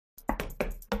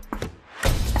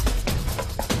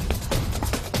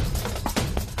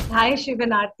Hi, Shiv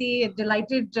and Arati.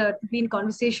 Delighted to be in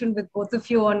conversation with both of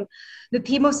you on the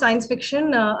theme of science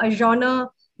fiction, a genre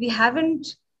we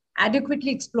haven't adequately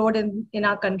explored in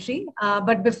our country.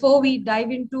 But before we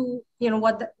dive into,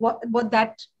 what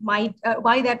that might,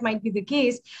 why that might be the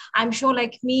case, I'm sure,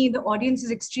 like me, the audience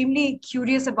is extremely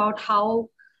curious about how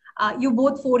you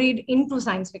both forayed into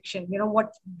science fiction.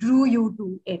 What drew you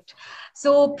to it.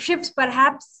 So, Shiv,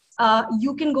 perhaps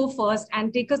you can go first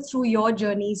and take us through your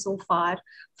journey so far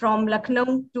from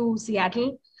Lucknow to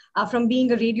Seattle, from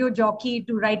being a radio jockey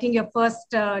to writing your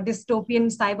first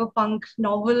dystopian cyberpunk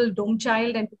novel, Dome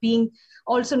Child, and being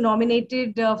also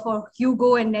nominated for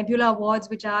Hugo and Nebula Awards,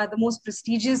 which are the most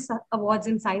prestigious awards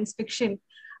in science fiction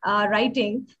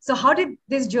writing. So, how did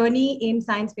this journey in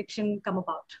science fiction come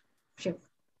about, Shiv?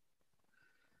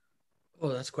 Oh,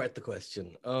 that's quite the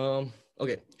question.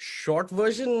 Okay, short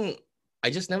version, I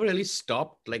just never really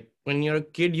stopped. Like when you're a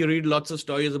kid, you read lots of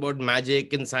stories about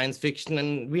magic and science fiction,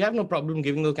 and we have no problem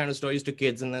giving those kind of stories to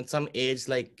kids. And at some age,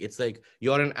 it's like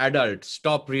you're an adult,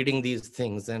 stop reading these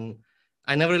things. And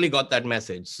I never really got that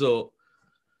message. So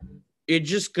it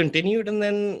just continued. And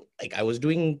then like I was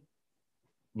doing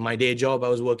my day job, I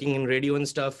was working in radio and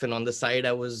stuff. And on the side,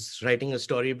 I was writing a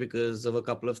story because of a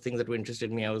couple of things that were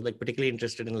interested me. I was like particularly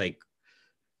interested in like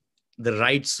the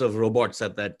rights of robots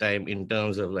at that time in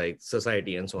terms of like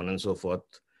society and so on and so forth.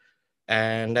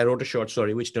 And I wrote a short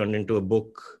story which turned into a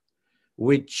book,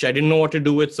 which I didn't know what to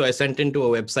do with. So I sent into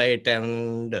a website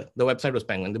and the website was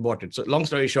Penguin. They bought it. So long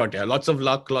story short, yeah, lots of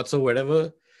luck, lots of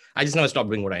whatever. I just never stopped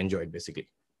doing what I enjoyed, basically.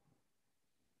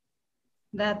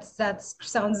 That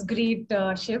sounds great,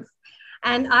 Shiv.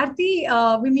 And Arti,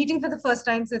 we're meeting for the first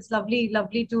time, so it's lovely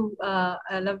to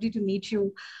meet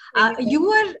you. You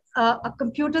were a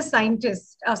computer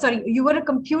scientist. You were a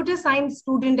computer science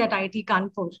student at IIT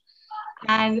Kanpur,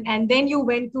 and then you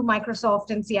went to Microsoft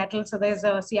in Seattle. So there's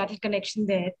a Seattle connection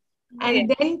there.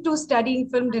 And then to studying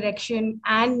film direction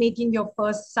and making your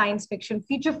first science fiction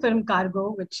feature film,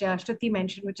 Cargo, which Shruti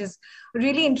mentioned, which is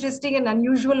really interesting and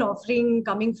unusual offering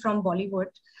coming from Bollywood.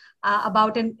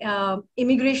 About an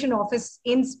immigration office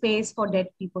in space for dead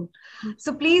people.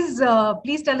 So please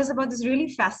tell us about this really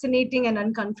fascinating and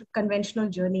unconventional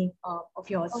journey of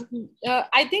yours.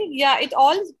 I think, it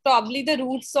all probably the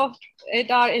roots of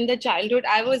it are in the childhood.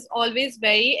 I was always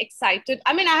very excited.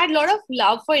 I mean, I had a lot of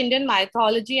love for Indian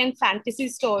mythology and fantasy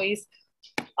stories.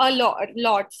 A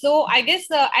lot. So I guess,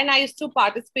 and I used to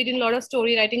participate in a lot of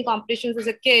story writing competitions as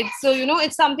a kid. So,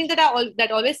 it's something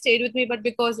that always stayed with me, but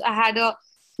because I had a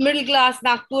middle class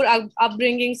Nagpur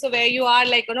upbringing, so where you are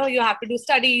like, you have to do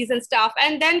studies and stuff.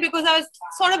 And then because I was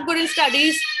sort of good in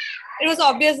studies, it was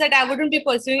obvious that I wouldn't be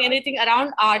pursuing anything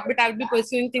around art, but I would be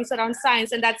pursuing things around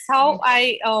science. And that's how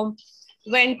I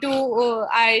went to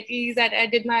IITs and I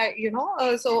did my,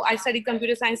 so I studied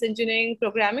computer science engineering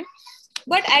programming.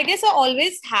 But I guess I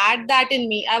always had that in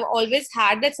me. I've always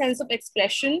had that sense of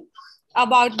expression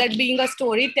about that being a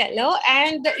storyteller.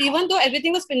 And even though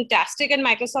everything was fantastic at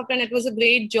Microsoft and it was a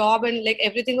great job and like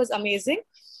everything was amazing,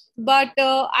 but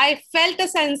I felt a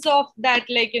sense of that,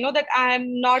 like, that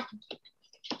I'm not,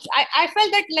 I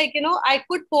felt that like, I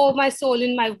could pour my soul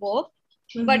in my work,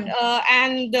 but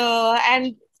and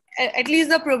at least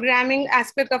the programming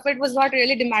aspect of it was not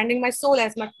really demanding my soul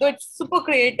as much. So it's super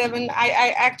creative and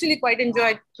I actually quite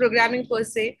enjoyed programming per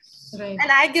se. Right.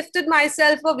 And I gifted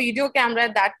myself a video camera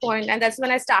at that point, and that's when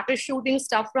I started shooting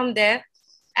stuff from there.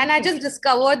 And I just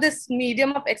discovered this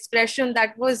medium of expression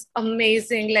that was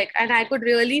amazing. Like, and I could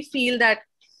really feel that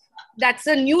that's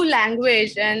a new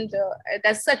language, and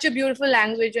that's such a beautiful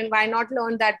language, and why not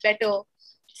learn that better?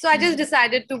 So I just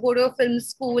decided to go to a film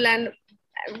school, and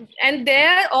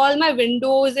there all my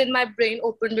windows in my brain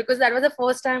opened, because that was the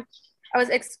first time I was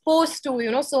exposed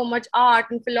to, so much art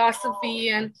and philosophy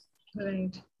and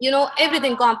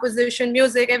everything, composition,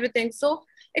 music, everythting. So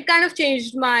it kind of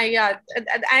changed my,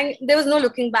 and there was no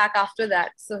looking back after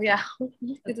that. So yeah.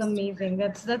 It's amazing.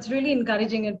 That's really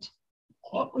encouraging. It,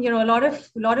 a lot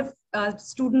of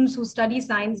students who study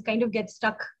science kind of get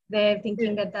stuck there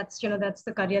thinking that that's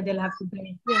the career they'll have to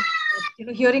play. Yeah.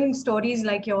 But, hearing stories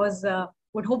like yours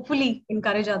would hopefully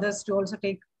encourage others to also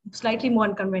take slightly more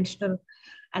unconventional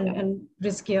and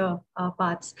riskier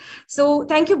paths. So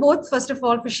thank you both, first of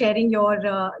all, for sharing your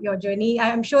journey.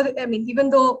 I'm sure that, even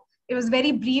though it was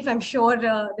very brief, I'm sure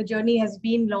the journey has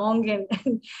been long and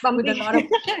with a lot of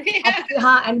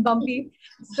and bumpy.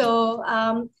 So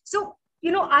I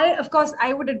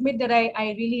would admit that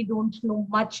I really don't know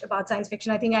much about science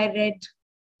fiction. I think I read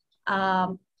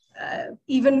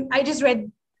I just read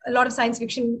a lot of science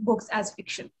fiction books as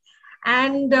fiction.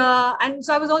 And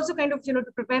so I was also kind of, to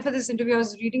prepare for this interview, I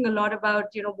was reading a lot about,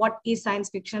 what is science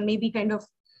fiction, maybe kind of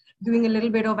doing a little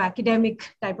bit of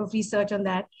academic type of research on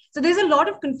that. So there's a lot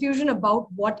of confusion about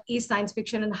what is science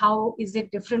fiction and how is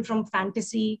it different from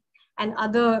fantasy and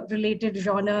other related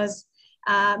genres.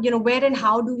 Where and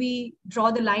how do we draw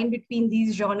the line between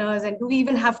these genres, and do we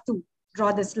even have to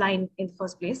draw this line in the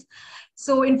first place?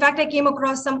 So in fact, I came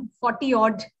across some 40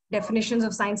 odd definitions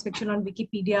of science fiction on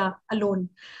Wikipedia alone.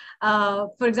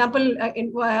 For example,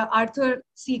 Arthur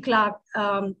C. Clarke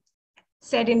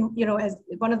said as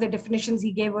one of the definitions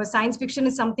he gave was, science fiction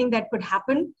is something that could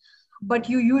happen, but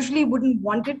you usually wouldn't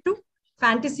want it to.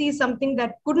 Fantasy is something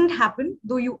that couldn't happen,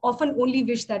 though you often only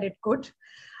wish that it could.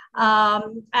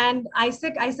 And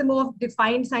Isaac Asimov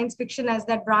defined science fiction as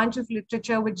that branch of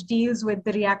literature which deals with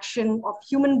the reaction of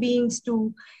human beings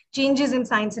to changes in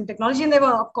science and technology. And there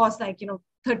were, of course,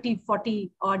 30,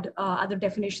 40 odd other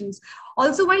definitions.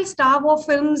 Also, while Star Wars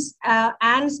films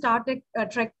and Star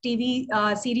Trek TV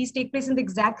series take place in the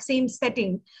exact same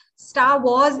setting, Star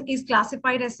Wars is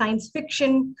classified as science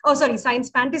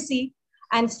fantasy,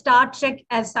 and Star Trek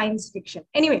as science fiction.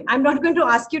 Anyway, I'm not going to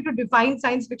ask you to define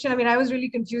science fiction. I mean, I was really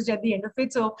confused at the end of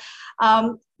it. So,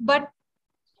 but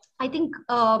I think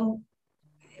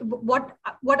what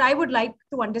I would like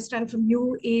to understand from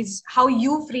you is how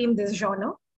you frame this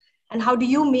genre, and how do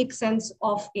you make sense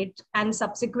of it and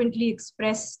subsequently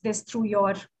express this through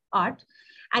your art?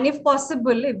 And if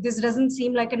possible, if this doesn't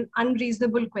seem like an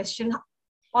unreasonable question,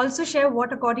 also share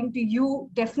what, according to you,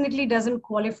 definitely doesn't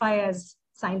qualify as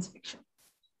science fiction.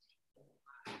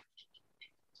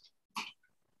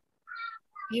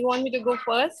 You want me to go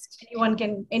first?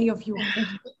 Any of you.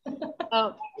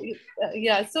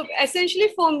 Yeah, so essentially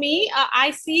for me,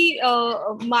 I see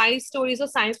my stories of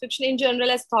science fiction in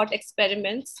general as thought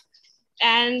experiments.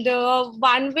 And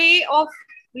one way of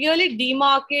really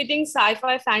demarcating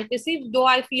sci-fi fantasy, though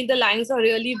I feel the lines are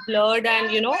really blurred,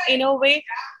 and, in a way,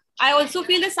 I also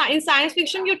feel that in science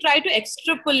fiction, you try to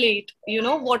extrapolate,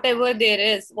 whatever there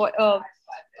is,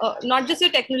 not just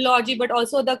your technology, but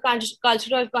also the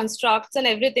cultural constructs and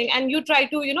everything. And you try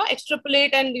to,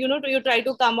 extrapolate, and, you try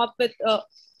to come up with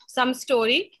some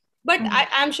story. But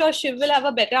I'm sure Shiv will have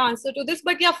a better answer to this.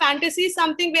 But yeah, fantasy is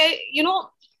something where,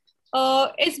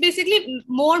 it's basically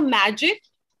more magic.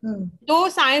 Though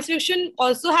science fiction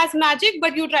also has magic,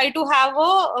 but you try to have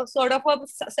a sort of a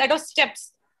set of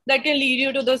steps that can lead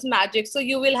you to those magic. So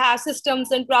you will have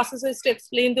systems and processes to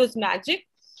explain those magic.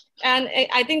 And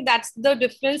I think that's the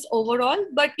difference overall.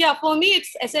 But yeah, for me,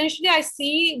 it's essentially, I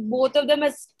see both of them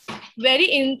as very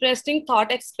interesting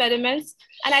thought experiments.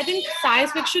 And I think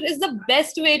science fiction is the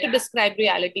best way to describe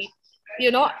reality.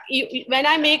 When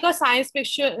I make a science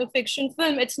fiction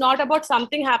film, it's not about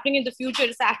something happening in the future.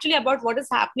 It's actually about what is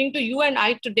happening to you and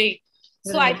I today.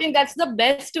 So I think that's the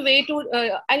best way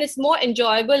to, and it's more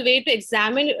enjoyable way to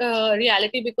examine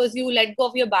reality, because you let go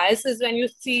of your biases when you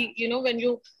see, when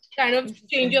you kind of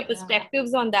change your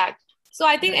perspectives on that. So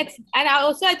I think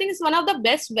I think it's one of the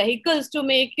best vehicles to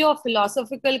make your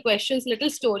philosophical questions little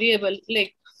storyable.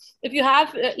 Like, if you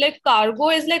have cargo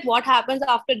is like, what happens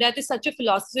after death is such a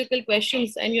philosophical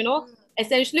questions. And,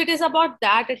 essentially it is about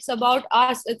that. It's about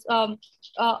us. It's,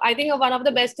 I think one of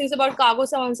the best things about cargo,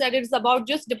 someone said, it's about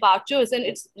just departures. And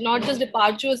it's not just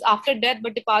departures after death,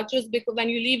 but departures because when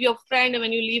you leave your friend and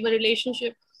when you leave a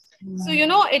relationship. So,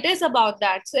 it is about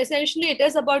that. So essentially it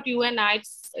is about you and I.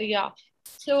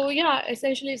 So yeah,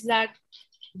 essentially it's that.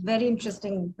 Very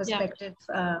interesting perspective.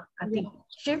 I think.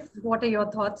 Shiv, what are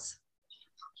your thoughts?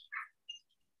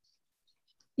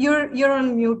 You're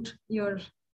on mute.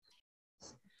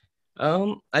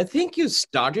 I think you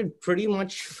started pretty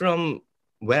much from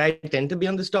where I tend to be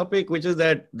on this topic, which is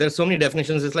that there's so many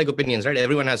definitions. It's like opinions, right?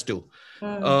 Everyone has two.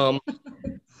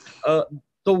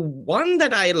 The one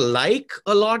that I like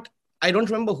a lot, I don't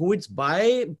remember who it's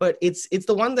by, but it's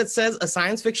the one that says a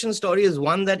science fiction story is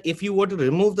one that if you were to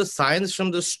remove the science from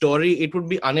the story, it would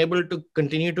be unable to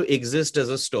continue to exist as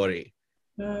a story.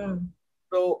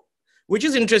 So, which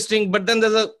is interesting. But then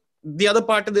the other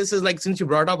part of this is, like, since you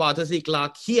brought up Arthur C.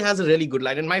 Clarke, he has a really good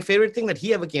line. And my favorite thing that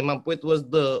he ever came up with was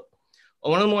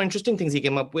one of the more interesting things he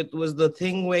came up with was the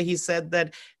thing where he said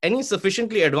that any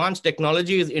sufficiently advanced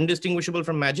technology is indistinguishable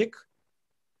from magic,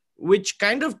 which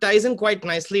kind of ties in quite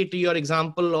nicely to your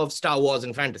example of Star Wars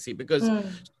and fantasy, because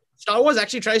Star Wars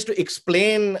actually tries to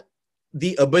explain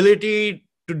the ability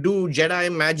to do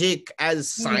Jedi magic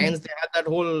as science. They had that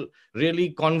whole really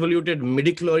convoluted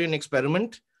midichlorian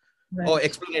experiment, or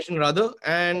explanation rather.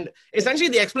 And essentially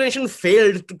the explanation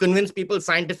failed to convince people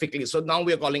scientifically. So now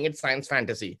we are calling it science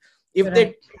fantasy. If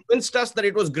they convinced us that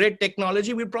it was great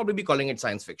technology, we'd probably be calling it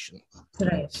science fiction.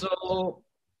 Right. So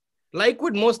like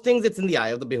with most things, it's in the eye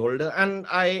of the beholder. And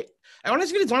I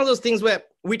honestly feel it's one of those things where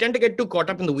we tend to get too caught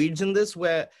up in the weeds in this,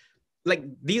 where like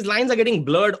these lines are getting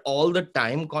blurred all the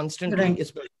time, constantly,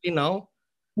 especially now.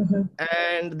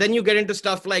 And then you get into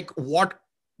stuff like what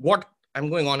I'm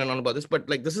going on and on about this, but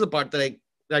like this is a part that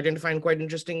I tend to find quite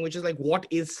interesting, which is like, what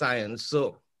is science?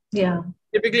 So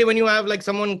typically when you have like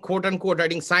someone quote unquote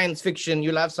writing science fiction,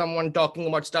 you'll have someone talking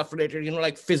about stuff related,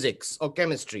 like physics or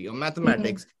chemistry or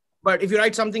mathematics. But if you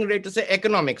write something related to say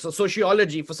economics or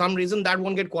sociology, for some reason that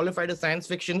won't get qualified as science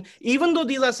fiction, even though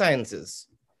these are sciences.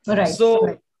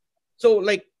 So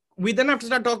like we then have to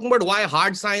start talking about why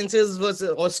hard sciences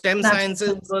or STEM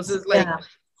sciences versus like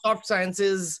soft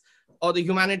sciences or the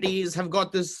humanities have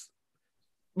got this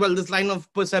line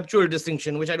of perceptual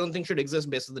distinction, which I don't think should exist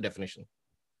based on the definition.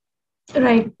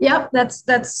 Right. Yeah,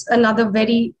 that's another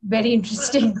very, very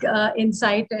interesting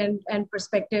insight and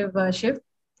perspective, Shiv.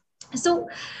 So,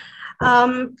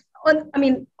 on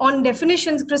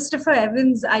definitions, Christopher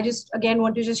Evans, I just again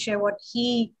want to just share what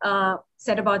he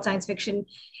said about science fiction.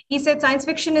 He said science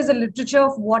fiction is a literature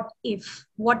of what if.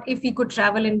 What if we could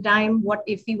travel in time? What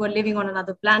if we were living on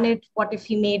another planet? What if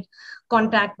he made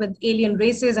contact with alien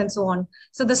races and so on?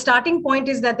 So the starting point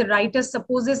is that the writer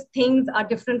supposes things are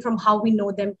different from how we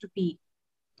know them to be.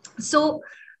 So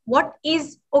what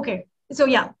is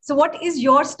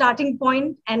your starting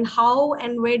point, and how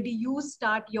and where do you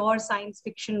start your science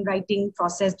fiction writing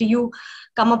process? Do you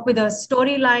come up with a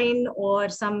storyline or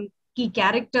some key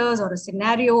characters or a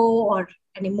scenario or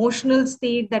an emotional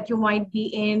state that you might be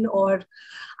in, or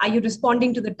are you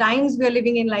responding to the times we're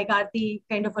living in, like Arati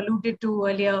kind of alluded to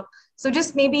earlier? So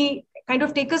just maybe kind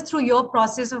of take us through your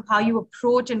process of how you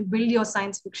approach and build your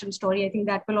science fiction story. I think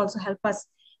that will also help us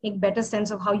make better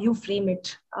sense of how you frame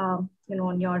it, on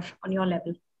your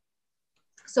level.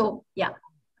 So yeah,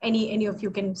 any of you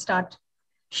can start.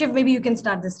 Shiv, maybe you can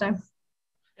start this time.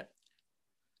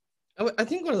 I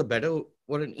think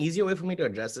what an easier way for me to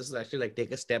address this is actually like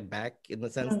take a step back, in the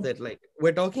sense that like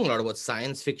we're talking a lot about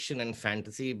science fiction and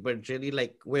fantasy, but really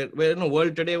like we're in a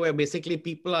world today where basically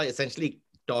people are essentially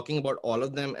talking about all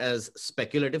of them as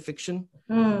speculative fiction.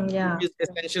 Which is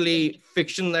essentially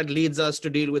fiction that leads us to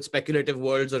deal with speculative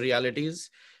worlds or realities.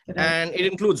 And it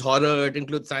includes horror, it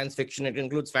includes science fiction, it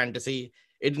includes fantasy,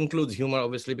 it includes humor,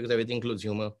 obviously, because everything includes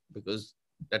humor, because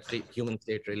that's the human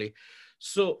state, really.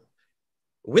 So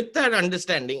with that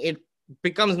understanding, it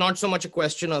becomes not so much a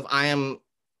question of I am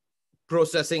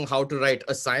processing how to write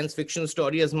a science fiction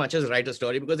story as much as write a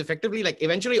story, because effectively, like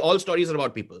eventually all stories are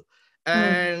about people.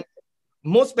 And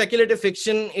most speculative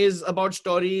fiction is about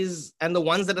stories, and the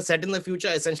ones that are set in the future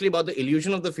are essentially about the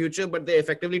illusion of the future, but they're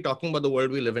effectively talking about the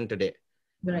world we live in today.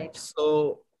 Right.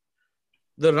 So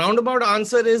the roundabout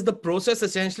answer is the process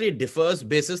essentially differs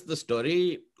basis the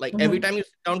story. Like every time you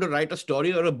sit down to write a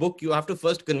story or a book, you have to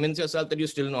first convince yourself that you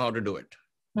still know how to do it.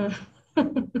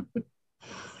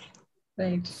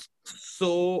 Right.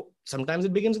 So sometimes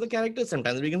it begins with the character,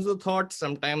 sometimes it begins with a thought,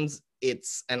 sometimes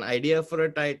it's an idea for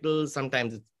a title,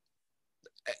 sometimes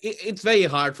it's very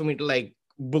hard for me to like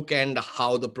bookend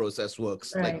how the process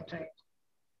works. Right.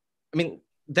 I mean,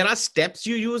 there are steps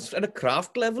you use at a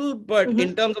craft level, but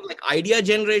in terms of like idea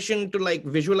generation to like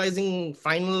visualizing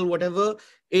final whatever,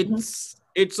 it's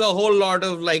a whole lot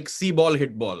of like see ball,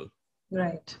 hit ball.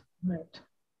 Right.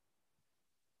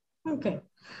 Okay.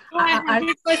 I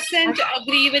 100%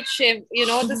 agree with Shiv.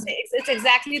 It's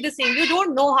exactly the same. You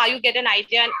don't know how you get an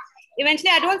idea, and eventually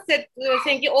I don't sit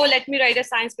thinking, oh, let me write a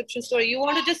science fiction story. You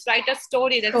want to just write a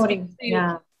story that speaks to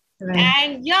you.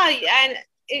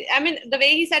 And the way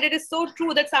he said it is so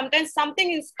true, that sometimes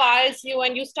something inspires you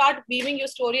and you start weaving your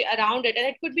story around it. And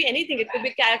it could be anything. It could be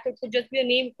a character, it could just be a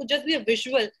name, it could just be a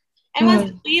visual. And once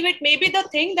you weave it, maybe the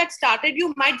thing that started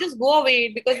you might just go away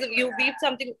because you weave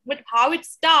something. But how it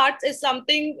starts is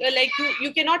something like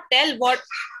you cannot tell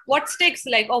what sticks,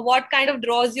 like, or what kind of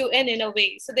draws you in a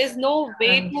way. So there's no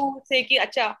way to say ki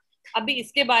acha abhi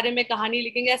iske bare mein kahani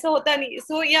likhenge, aisa hota nahi.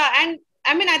 So yeah, and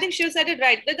I think Shiv said it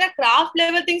right. The craft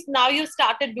level things now you've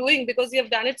started doing because you've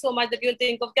done it so much that you'll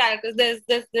think of characters, this,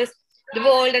 the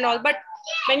world and all. But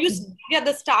when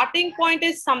the starting point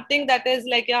is something that is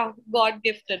like, God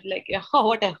gifted, like,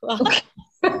 whatever.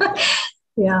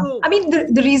 Yeah. I mean,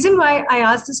 the reason why I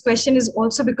asked this question is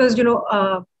also because,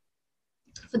 for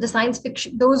the science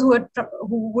fiction, those who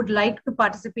would like to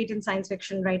participate in science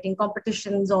fiction writing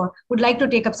competitions or would like to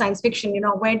take up science fiction,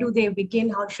 where do they begin?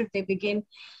 How should they begin?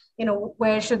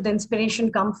 Where should the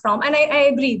inspiration come from? And I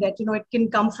agree that, it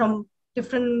can come from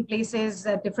different places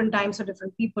at different times for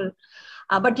different people.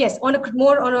 But yes,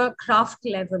 more on a craft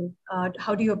level,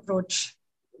 how do you approach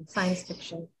science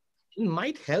fiction? It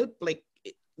might help. Like,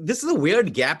 this is a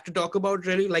weird gap to talk about,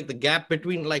 really, like the gap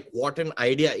between like what an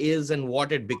idea is and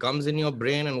what it becomes in your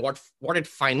brain and what it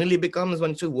finally becomes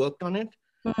once you worked on it.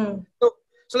 Mm-hmm.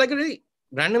 So like a really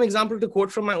random example to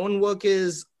quote from my own work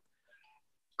is,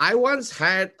 I once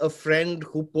had a friend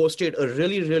who posted a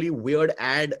really, really weird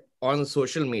ad on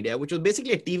social media, which was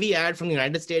basically a TV ad from the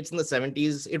United States in the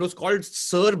 70s. It was called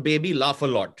Sir Baby Laugh a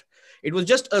Lot. It was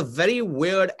just a very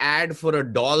weird ad for a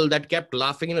doll that kept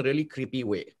laughing in a really creepy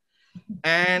way.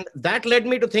 And that led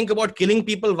me to think about killing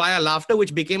people via laughter,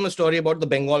 which became a story about the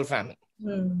Bengal famine.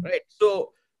 Right.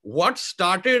 So what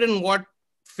started and what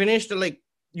finished, like,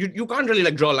 you can't really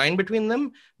like draw a line between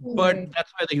them, but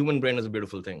that's why the human brain is a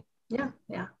beautiful thing.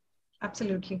 Yeah,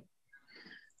 absolutely.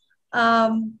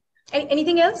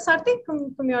 Anything else, Sarthi,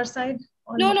 from your side?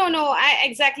 No.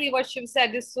 Exactly what Shiv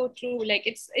said is so true. Like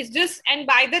it's just, and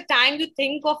by the time you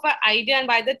think of an idea and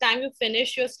by the time you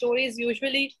finish your story is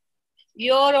usually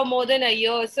year or more than a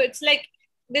year. So it's like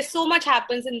there's so much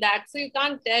happens in that. So you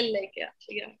can't tell, like,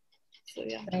 yeah. So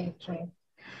yeah. Right.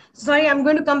 Sorry, I'm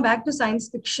going to come back to science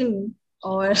fiction,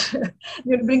 or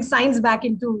we're going to bring science back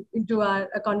into our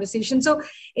conversation. So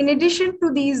in addition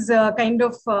to these kind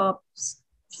of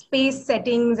space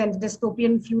settings and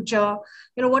dystopian future,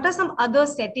 what are some other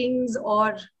settings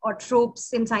or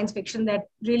tropes in science fiction that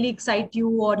really excite you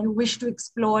or you wish to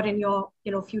explore in your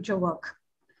future work?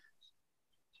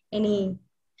 Any?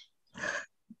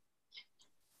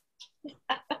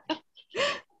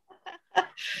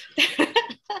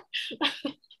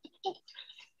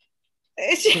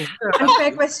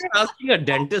 Unfair question. Asking a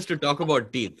dentist to talk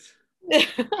about teeth.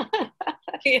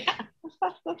 Yeah.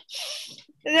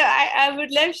 I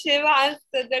would let Shiva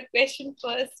answer that question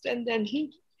first, and then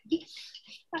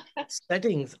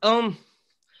settings. Well,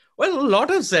 a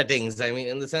lot of settings. I mean,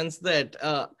 in the sense that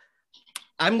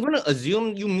I'm going to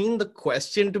assume you mean the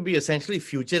question to be essentially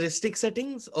futuristic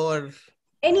settings, or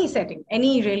any setting,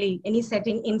 any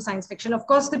setting in science fiction. Of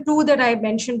course, the two that I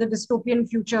mentioned, the dystopian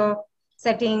future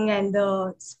setting and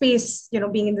the space,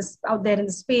 being in this out there in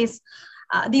the space.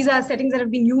 These are settings that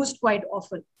have been used quite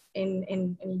often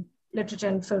in literature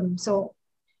and film. So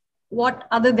what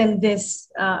other than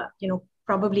this,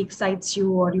 probably excites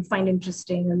you or you find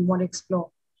interesting and want to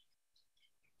explore?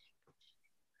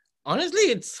 Honestly,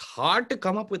 it's hard to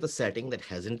come up with a setting that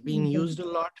hasn't been used a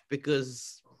lot,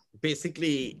 because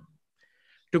basically,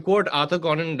 to quote Arthur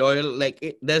Conan Doyle,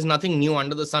 like, there's nothing new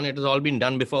under the sun. It has all been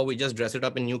done before. We just dress it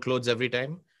up in new clothes every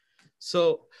time.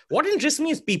 So what interests me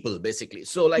is people, basically.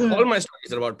 So like all my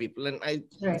stories are about people, and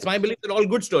it's my belief that all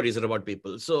good stories are about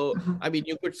people. So I mean,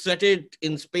 you could set it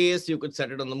in space, you could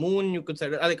set it on the moon, you could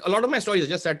set it, like, a lot of my stories are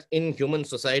just set in human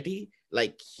society,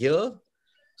 like here.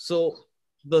 So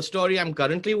the story I'm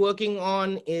currently working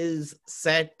on is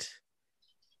set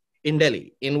in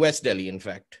Delhi, in West Delhi, in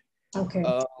fact. Okay.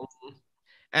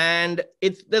 And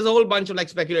there's a whole bunch of like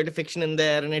speculative fiction in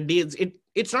there, and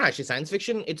it's not actually science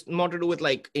fiction. It's more to do with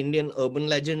like Indian urban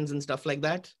legends and stuff like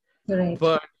that. Right.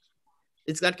 But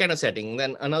it's that kind of setting.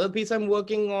 Then another piece I'm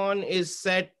working on is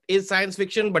science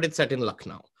fiction, but it's set in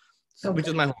Lucknow, which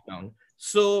is my hometown.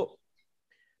 So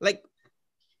like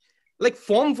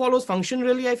form follows function,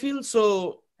 really, I feel.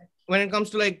 So when it comes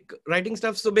to like writing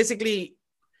stuff, so basically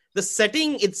the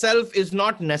setting itself is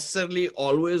not necessarily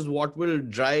always what will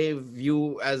drive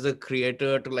you as a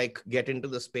creator to like get into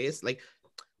the space. Like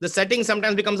the setting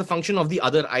sometimes becomes a function of the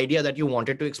other idea that you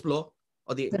wanted to explore,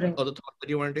 or the thought that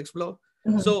you wanted to explore.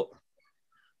 So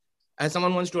as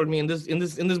someone once told me, in this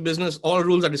business, all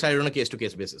rules are decided on a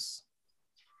case-to-case basis.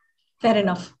 Fair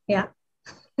enough. Yeah.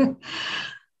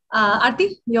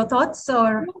 Arati, your thoughts?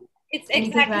 Or it's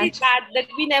exactly that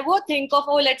we never think of,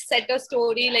 let's set a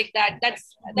story like that.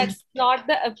 That's not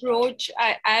the approach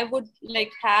I would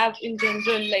like have in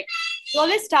general. Like, you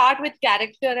always start with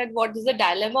character and what is the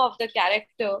dilemma of the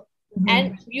character,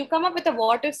 and you come up with a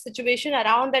what if situation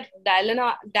around that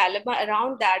dilemma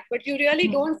around that. But you really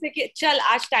don't say, "Chal,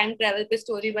 aaj time travel pe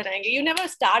story banayenge." You never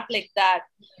start like that.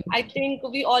 I think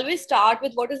we always start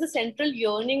with what is the central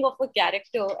yearning of a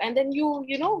character, and then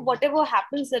you know whatever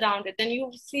happens around it, then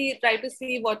you try to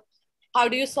see how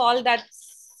do you solve that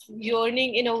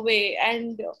yearning in a way.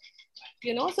 And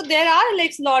so there are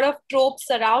like a lot of tropes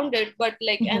around it, but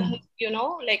like and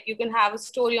like you can have a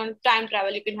story on time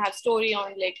travel, you can have story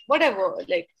on like whatever,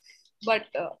 like, but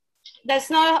that's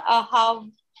not how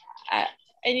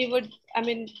and you would, I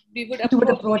mean, we would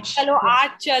approach. चलो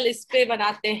आज चल इस पे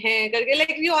बनाते हैं करके,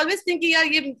 like we always think यार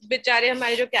ये बेचारे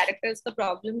हमारे जो characters का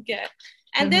problem क्या है,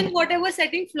 and then whatever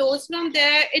setting flows from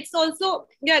there, it's also,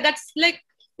 yeah, that's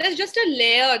just a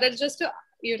layer, that's just a,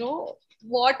 you know,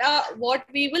 what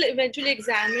we will eventually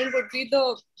examine would be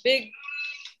the big,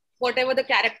 whatever the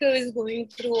character is going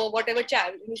through or whatever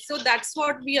challenge. So that's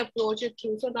what we approach it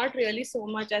through. So not really so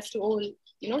much as to,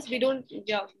 you know, we don't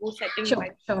go setting.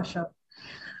 Sure.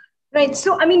 Right.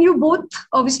 So, I mean, you both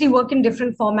obviously work in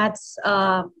different formats.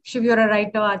 Shiv, you're a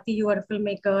writer. Arati, you are a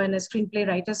filmmaker and a screenplay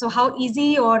writer. So how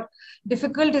easy or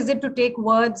difficult is it to take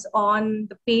words on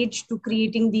the page to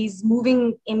creating these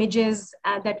moving images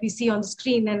that we see on the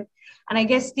screen? And I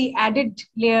guess the added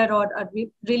layer or a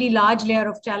really large layer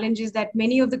of challenge is that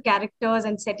many of the characters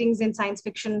and settings in science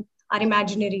fiction are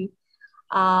imaginary.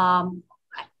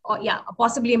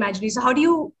 Possibly imaginary. So how do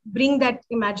you bring that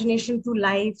imagination to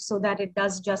life so that it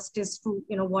does justice to,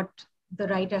 you know, what the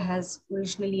writer has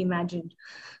originally imagined?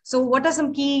 So what are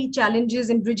some key challenges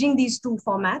in bridging these two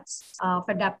formats of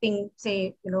adapting,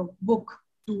 say, you know, book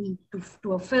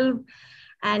to a film?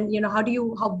 And, you know,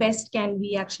 how best can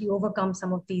we actually overcome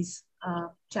some of these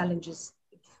challenges?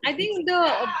 I think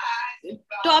the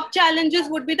top challenges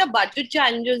would be the budget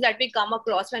challenges that we come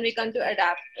across when we come to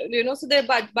adapt, you know. So there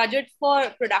are budget for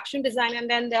production design, and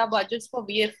then there are budgets for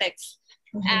VFX.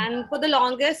 And for the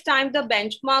longest time, the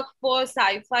benchmark for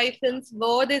sci-fi films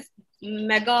were these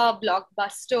mega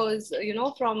blockbusters, you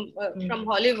know, from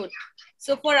Hollywood.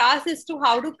 So for us is to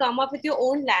how to come up with your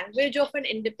own language of an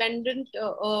independent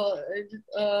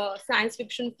science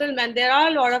fiction film. And there are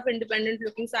a lot of independent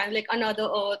looking science, like Another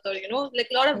Earth, or, you know, like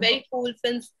a lot of very cool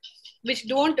films which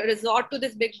don't resort to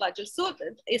this big budget. So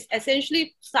it's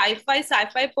essentially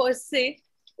sci-fi per se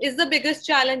is the biggest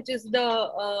challenge, is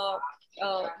the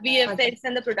VFX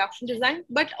and the production design.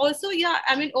 But also, yeah,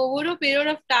 I mean, over a period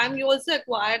of time, you also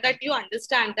acquire that you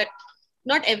understand that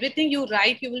not everything you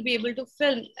write you will be able to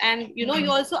film, and you know,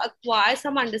 you also acquire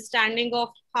some understanding of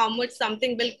how much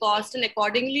something will cost, and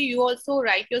accordingly you also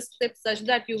write your script such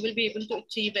that you will be able to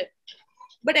achieve it.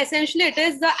 But essentially it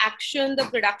is the action, the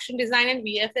production design, and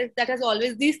VFX that has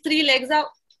always, these three legs are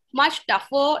much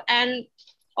tougher. And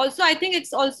also I think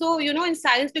it's also, you know, in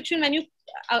science fiction, when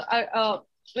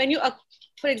you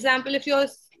for example, if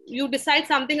you decide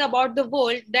something about the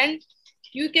world, then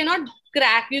you cannot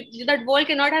crack, that world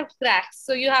cannot have cracks.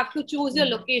 So you have to choose your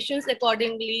locations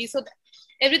accordingly. So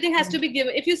everything has to be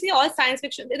given. If you see all science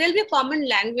fiction, there'll be a common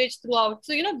language throughout.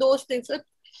 So, you know, those things. So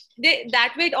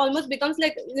that way it almost becomes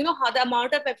like, you know, how the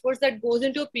amount of efforts that goes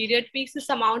into a period piece is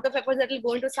the amount of efforts that will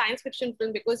go into science fiction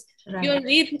film, because you're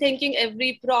rethinking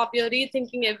every prop, you're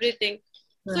rethinking everything.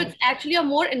 So it's actually a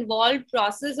more involved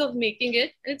process of making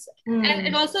it.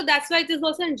 And also that's why it is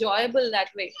also enjoyable that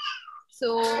way.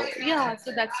 So yeah,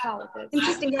 so that's how it is.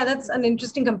 Interesting. Yeah, that's an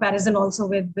interesting comparison also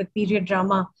with period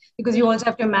drama, because you also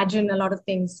have to imagine a lot of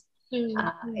things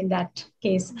in that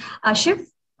case. Shiv,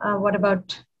 what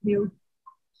about you?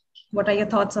 What are your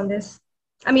thoughts on this?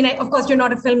 I mean, of course, you're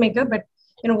not a filmmaker, but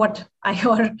you know, what are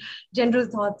your general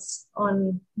thoughts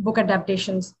on book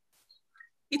adaptations?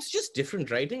 It's just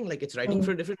different writing. Like, it's writing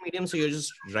for a different medium, so you're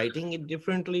just writing it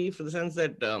differently, for the sense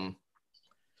that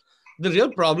the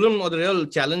real problem or the real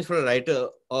challenge for a writer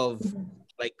of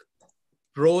like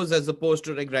prose as opposed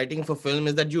to like writing for film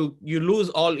is that you lose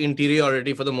all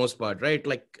interiority for the most part, right?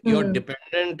 Like, you're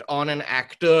dependent on an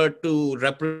actor to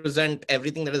represent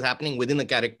everything that is happening within a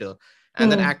character, and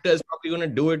that actor is probably going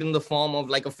to do it in the form of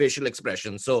like a facial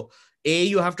expression. So A,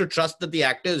 you have to trust that the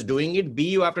actor is doing it. B,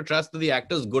 you have to trust that the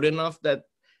actor is good enough that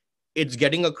it's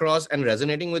getting across and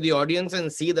resonating with the audience,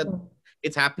 and C, that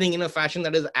it's happening in a fashion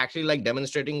that is actually like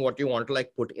demonstrating what you want to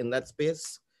like put in that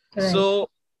space. So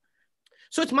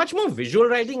it's much more visual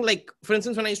writing. Like, for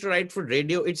instance, when I used to write for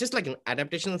radio, it's just like an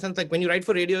adaptation in the sense, like when you write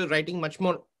for radio, you're writing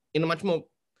in a much more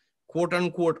quote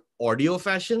unquote audio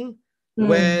fashion,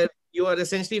 where you are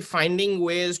essentially finding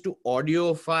ways to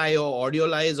audioify or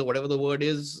audiolize or whatever the word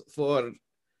is for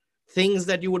things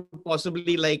that you would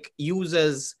possibly like use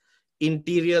as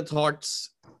interior thoughts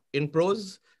in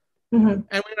prose. And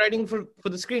when writing for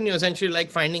the screen, you're essentially like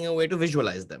finding a way to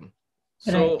visualize them.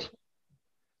 So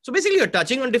basically you're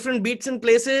touching on different beats and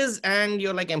places, and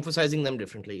you're like emphasizing them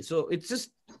differently. So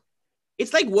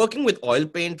it's like working with oil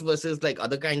paint versus like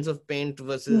other kinds of paint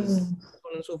versus so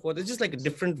on and so forth. It's just like a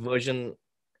different version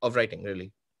of writing,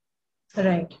 really.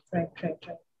 Right.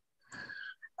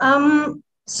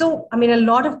 So, I mean, a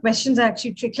lot of questions are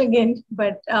actually trickling in,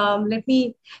 but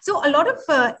so a lot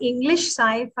of English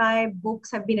sci-fi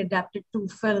books have been adapted to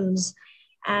films.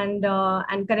 And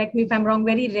correct me if I'm wrong,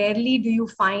 very rarely do you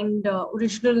find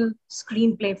original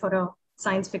screenplay for a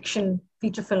science fiction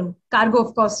feature film. Cargo,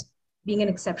 of course, being an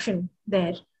exception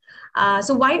there.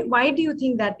 So why do you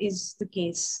think that is the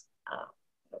case?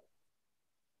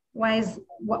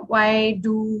 Why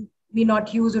do we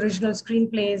not use original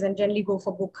screenplays and generally go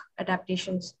for book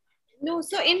adaptations? No,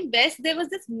 so in West, there was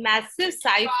this massive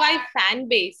sci-fi fan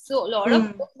base. So a lot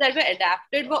of books that were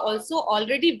adapted were also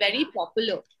already very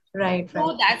popular. Right.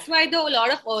 So that's why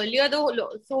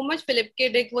so much Philip K.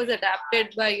 Dick was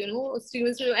adapted by,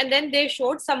 Steven Spielberg. And then they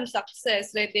showed some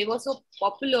success, right? They were so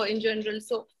popular in general.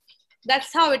 So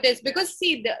that's how it is. Because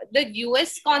see, the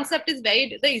US concept is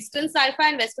the Eastern sci-fi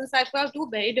and Western sci-fi are two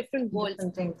very different worlds.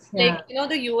 Different things, yeah. Like,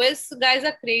 the US guys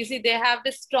are crazy. They have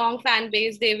this strong fan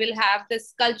base. They will have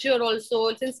this culture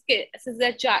also. Since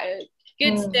they're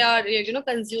kids, they are,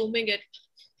 consuming it.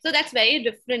 So that's very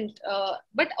different.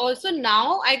 But also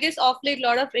now, I guess, of late, a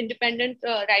lot of independent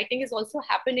writing is also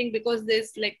happening because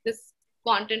there's like this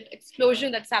content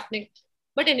explosion that's happening.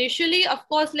 But initially, of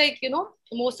course,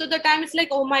 most of the time it's like,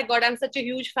 oh my God, I'm such a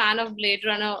huge fan of Blade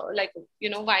Runner. Like,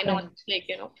 why not? Like,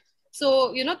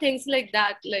 so, things like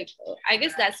that. Like, I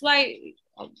guess that's why,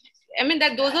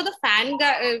 those are the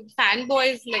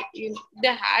fanboys, like, they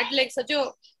had like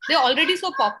they're already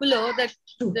so popular that,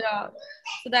 so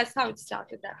that's how it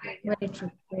started that way. Yeah.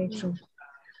 Very true.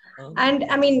 And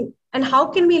and how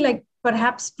can we like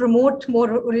perhaps promote more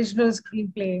original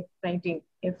screenplay writing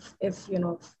if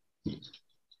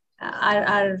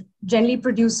are generally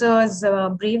producers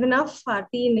brave enough,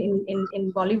 Arati,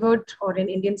 in Bollywood or in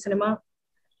Indian cinema?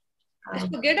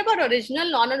 Forget about original,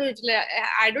 non-original.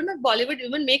 I don't know if Bollywood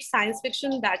even makes science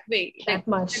fiction that way. That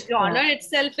much. The genre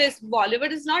itself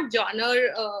Bollywood is not genre,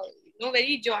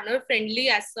 very genre friendly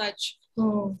as such.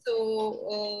 So,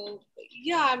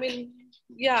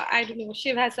 I don't know.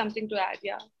 Shiv has something to add.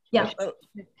 Yeah.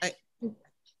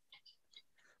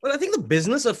 Well, I think the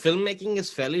business of filmmaking is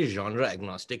fairly genre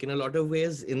agnostic in a lot of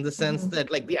ways, in the sense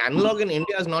that like the analog in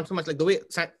India is not so much like the way,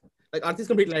 like Arati is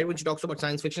completely right when she talks about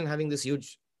science fiction having this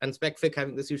huge, and spec fic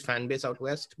having this huge fan base out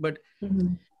west, but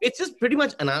it's just pretty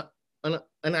much an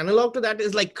analog to that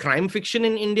is like crime fiction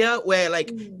in India, where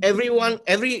like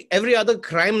every other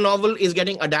crime novel is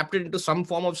getting adapted into some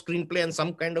form of screenplay and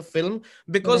some kind of film,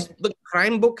 because the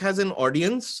crime book has an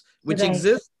audience which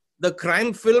exists. The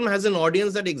crime film has an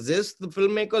audience that exists. The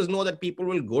filmmakers know that people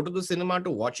will go to the cinema to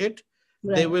watch it.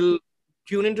 They will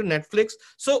tune into Netflix.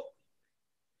 So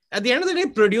at the end of the day,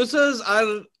 producers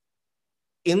are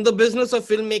in the business of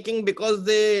filmmaking because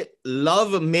they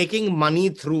love making money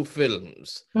through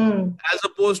films, as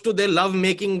opposed to they love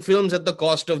making films at the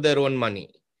cost of their own money.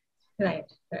 Right.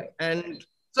 And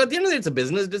so at the end of the day, it's a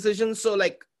business decision. So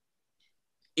like,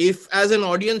 if as an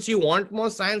audience you want more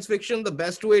science fiction, the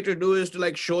best way to do is to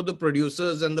like show the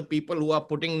producers and the people who are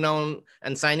putting down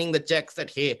and signing the checks that,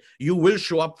 hey, you will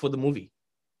show up for the movie.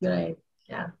 Right.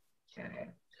 Yeah.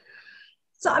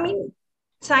 So,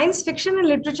 science fiction and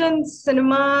literature and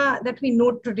cinema that we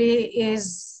know today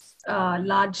is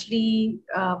largely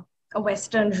a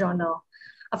Western genre.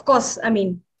 Of course,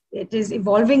 it is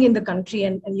evolving in the country,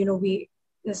 and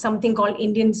there's something called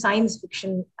Indian science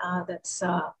fiction that's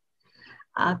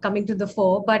coming to the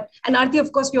fore. And Arati,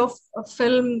 of course, your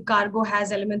film Cargo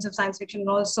has elements of science fiction and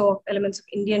also elements of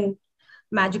Indian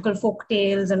magical folk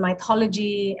tales and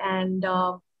mythology. And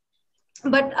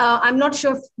but I'm not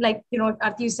sure if, like,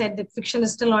 Arati, you said that fiction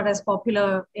is still not as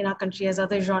popular in our country as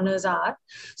other genres are.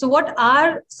 So what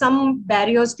are some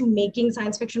barriers to making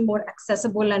science fiction more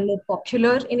accessible and more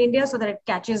popular in India so that it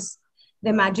catches the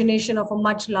imagination of a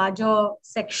much larger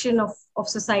section of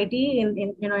society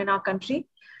in our country?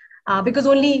 Because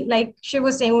only, like Shiv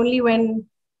was saying, only when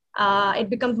it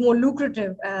becomes more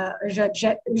lucrative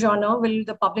genre will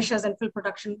the publishers and film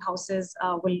production houses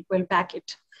will back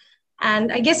it.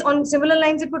 And I guess on similar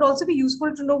lines, it would also be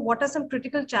useful to know what are some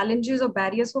critical challenges or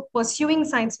barriers for pursuing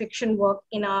science fiction work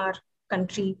in our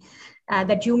country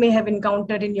that you may have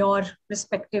encountered in your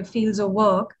respective fields of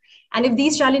work. And if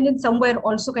these challenges somewhere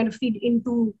also kind of feed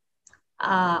into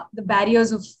the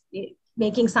barriers of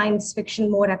making science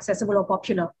fiction more accessible or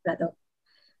popular, rather.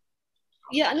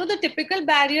 Yeah, no, the typical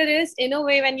barrier is, in a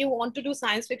way, when you want to do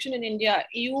science fiction in India,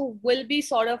 you will be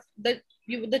sort of the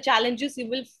challenges you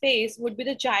will face would be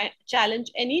the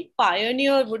challenge any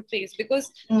pioneer would face, because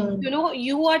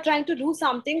you are trying to do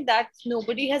something that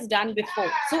nobody has done before.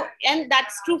 So, and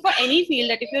that's true for any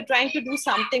field, that if you're trying to do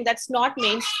something that's not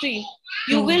mainstream,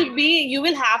 you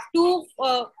will have to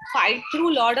fight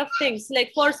through a lot of things.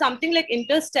 Like for something like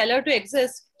Interstellar to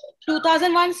exist,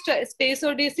 2001 Space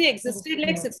Odyssey existed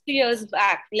like 60 years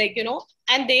back, like,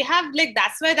 and they have like,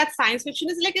 that's why that science fiction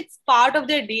is like, it's part of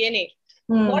their DNA.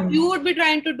 What you would be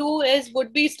trying to do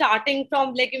would be starting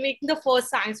from like making the first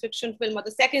science fiction film or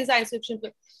the second science fiction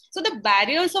film. So the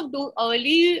barriers of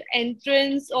early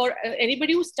entrance or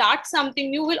anybody who starts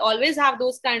something new will always have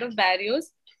those kind of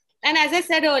barriers. And as I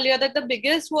said earlier, that the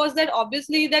biggest was that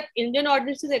obviously that Indian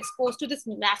audience is exposed to this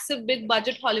massive big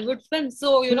budget Hollywood film.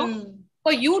 So,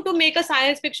 for you to make a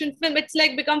science fiction film, it's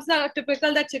like becomes the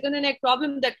typical that chicken and egg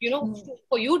problem that,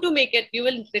 for you to make it, you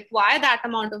will require that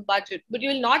amount of budget, but you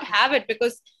will not have it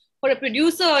because for a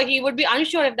producer, he would be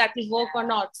unsure if that will work or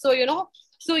not. So,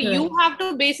 so you have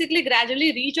to basically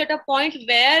gradually reach at a point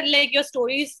where like your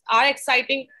stories are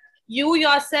exciting. You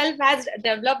yourself has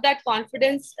developed that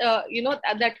confidence,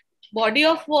 that body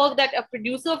of work that a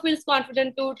producer feels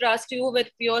confident to trust you with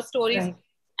your stories. Right.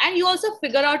 And you also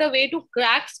figure out a way to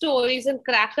crack stories and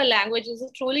crack a language. This is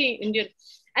truly Indian.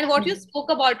 And what you spoke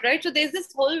about, right? So there's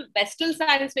this whole Western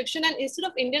science fiction, and instead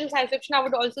of Indian science fiction, I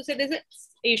would also say there's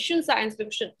Asian science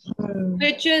fiction,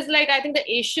 which is like, I think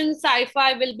the Asian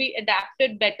sci-fi will be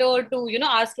adapted better to,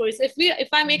 our stories. If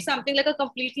I make something like a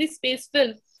completely space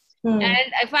film,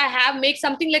 and if I make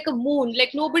something like a moon,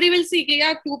 like nobody will see,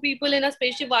 yeah, two people in a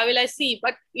spaceship, why will I see?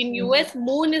 But in US,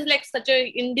 moon is like such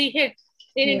a indie hit.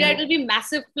 In India, it will be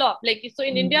massive flop. Like, so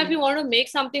in India, if you want to make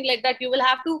something like that, you will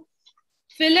have to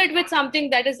fill it with something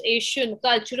that is Asian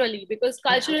culturally, because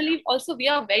culturally also we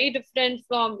are very different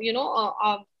from,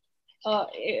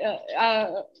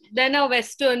 than a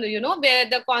Western, where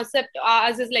the concept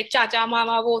ours is like cha-cha,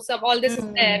 mama, wo sab, all this is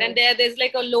there. And there's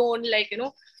like a lone, like,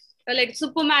 like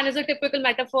Superman is a typical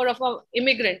metaphor of an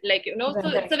immigrant, like, so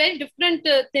it's a very different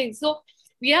thing. So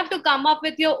we have to come up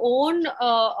with your own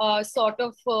sort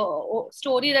of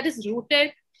story that is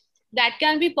rooted, that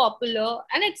can be popular.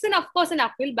 And it's of course an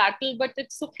uphill battle, but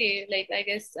it's okay. Like, I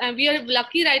guess, and we are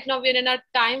lucky right now. We're in a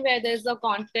time where there's a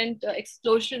content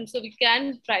explosion, so we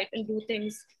can try and do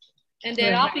things. And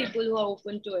there are people who are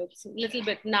open to it a little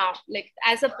bit now, like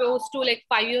as opposed to like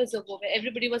 5 years ago, where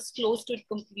everybody was closed to it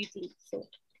completely. So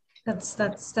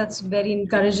that's very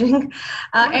encouraging.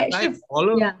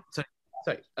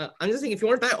 Sorry, I'm just saying, if you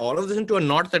want to tie all of this into a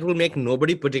knot that will make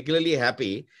nobody particularly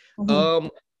happy,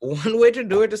 one way to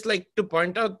do it is like to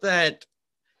point out that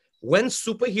when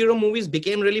superhero movies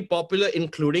became really popular,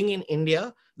 including in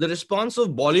India, the response of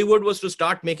Bollywood was to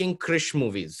start making Krish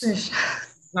movies.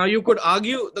 Now, you could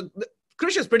argue,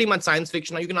 Krish is pretty much science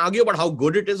fiction. Now, you can argue about how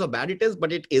good it is or bad it is,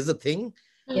 but it is a thing.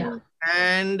 Yeah.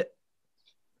 And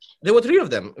there were 3 of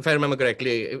them, if I remember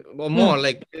correctly, or more.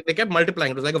 Like, they kept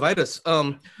multiplying. It was like a virus.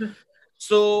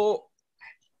 So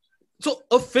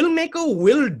a filmmaker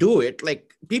will do it.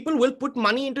 Like, people will put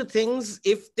money into things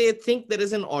if they think there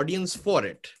is an audience for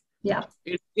it. Yeah.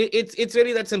 It's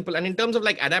really that simple. And in terms of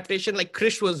like adaptation, like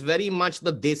Krish was very much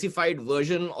the desified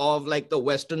version of like the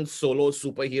Western solo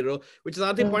superhero, which is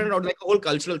another thing pointed out, like a whole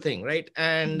cultural thing, right?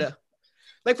 And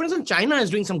like, for instance, China is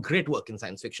doing some great work in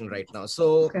science fiction right now.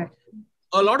 So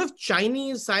a lot of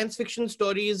Chinese science fiction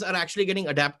stories are actually getting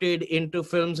adapted into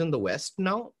films in the West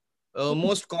now.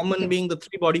 Most common being The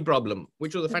Three-Body Problem,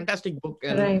 which was a fantastic book.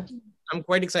 And I'm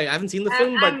quite excited. I haven't seen the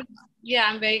film, but...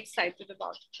 I'm very excited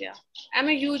about it. Yeah. I'm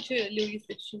a huge Louis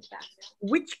fiction fan.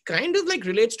 Which kind of like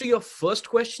relates to your first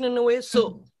question in a way.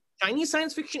 So Chinese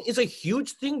science fiction is a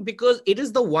huge thing because it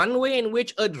is the one way in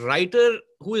which a writer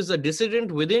who is a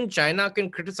dissident within China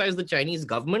can criticize the Chinese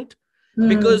government.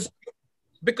 Because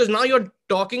now you're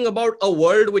talking about a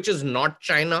world which is not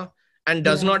China and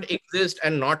does not exist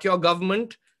and not your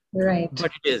government. Right.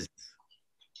 But it is.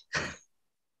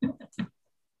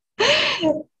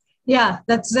 Yeah,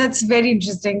 that's very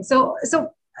interesting. So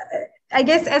I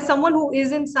guess as someone who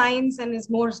is in science and is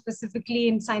more specifically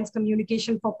in science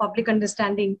communication for public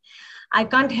understanding, I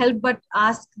can't help but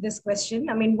ask this question.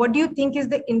 I mean, what do you think is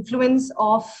the influence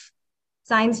of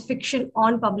science fiction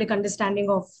on public understanding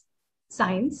of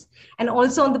science, and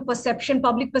also on the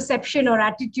public perception or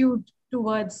attitude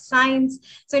towards science?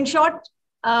 So in short,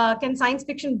 can science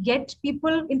fiction get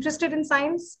people interested in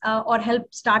science or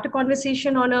help start a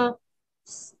conversation on a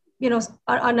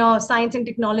science and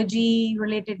technology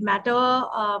related matter?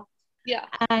 So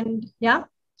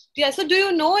do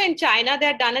you know, in China, they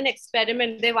had done an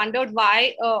experiment. They wondered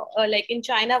why, like in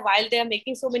China, while they are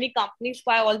making so many companies,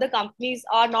 why all the companies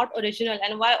are not original,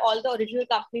 and why all the original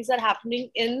companies are happening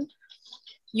in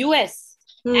US.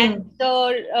 And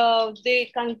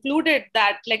they concluded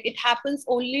that like it happens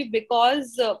only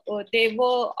because the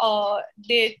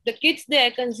kids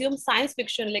there consume science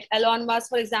fiction. Like Elon Musk,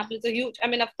 for example, is a huge, I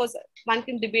mean, of course one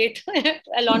can debate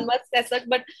Elon Musk as such,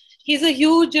 but he's a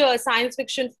huge science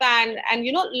fiction fan, and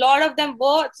a lot of them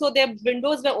were, so their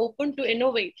windows were open to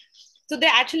innovate. So they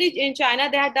actually, in China,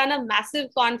 they had done a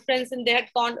massive conference, and they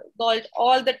had called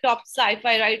all the top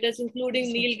sci-fi writers,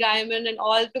 including Neil Gaiman and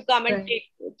all, to come and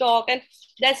talk. And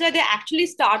that's why they actually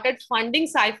started funding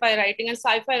sci-fi writing and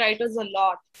sci-fi writers a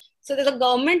lot. So there's a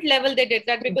government level they did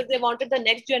that because they wanted the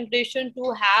next generation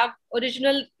to have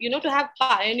original, to have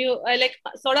pioneer, like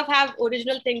sort of have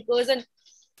original thinkers and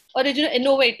original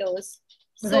innovators.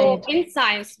 So in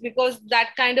science, because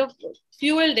that kind of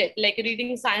fueled it, like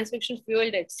reading science fiction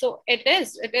fueled it. So it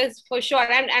is for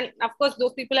sure. And of course,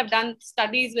 those people have done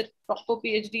studies with proper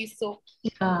PhDs. So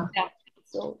yeah.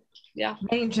 So yeah.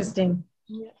 Very interesting.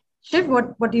 Yeah. Shiv,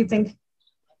 what do you think?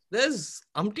 There's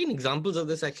umpteen examples of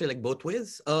this actually, like both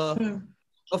ways. A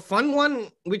fun one,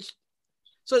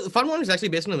 the fun one is actually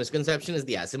based on a misconception, is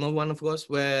the Asimov one, of course,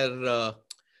 where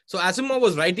so Asimov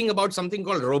was writing about something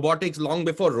called robotics long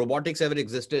before robotics ever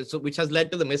existed, so which has led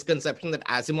to the misconception that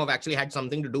Asimov actually had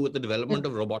something to do with the development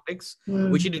of robotics,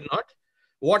 which he did not.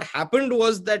 What happened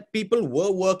was that people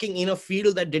were working in a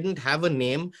field that didn't have a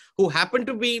name, who happened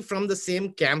to be from the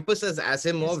same campus as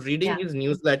Asimov, reading his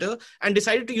newsletter, and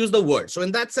decided to use the word. So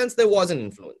in that sense, there was an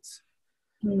influence.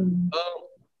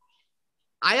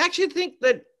 I actually think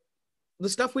that the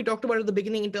stuff we talked about at the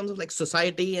beginning in terms of like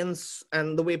society and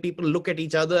the way people look at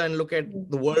each other and look at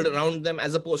the world around them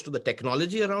as opposed to the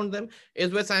technology around them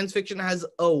is where science fiction has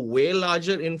a way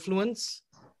larger influence.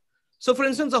 So for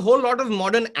instance, a whole lot of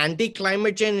modern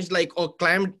anti-climate change, or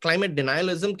climate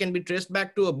denialism, can be traced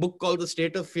back to a book called The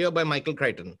State of Fear by Michael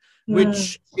Crichton,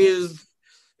 which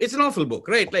it's an awful book,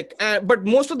 right? But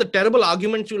most of the terrible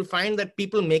arguments you'll find that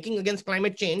people making against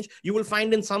climate change, you will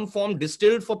find in some form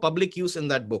distilled for public use in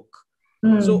that book.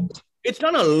 So it's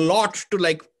done a lot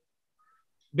to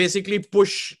basically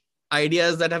push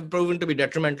ideas that have proven to be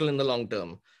detrimental in the long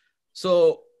term.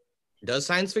 So does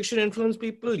science fiction influence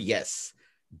people? Yes.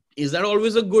 Is that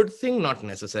always a good thing? Not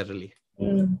necessarily.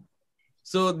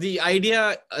 So the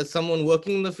idea as someone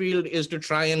working in the field is to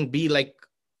try and be like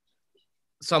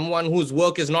someone whose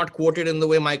work is not quoted in the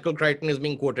way Michael Crichton is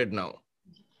being quoted now.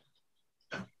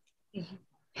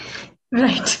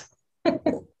 Right.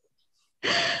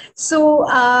 So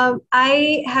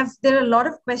there are a lot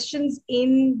of questions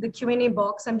in the Q&A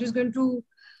box. I'm just going to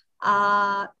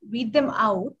read them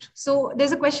out. So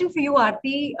there's a question for you,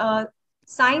 Arati.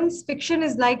 Science fiction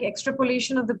is like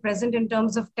extrapolation of the present in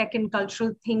terms of tech and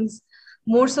cultural things,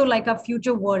 more so like our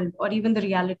future world or even the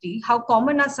reality. How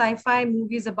common are sci-fi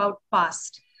movies about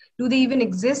past? Do they even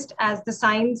exist, as the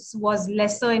science was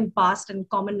lesser in past and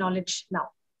common knowledge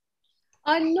now?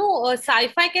 No,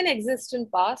 sci-fi can exist in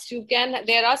past.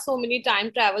 There are so many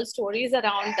time travel stories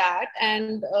around that.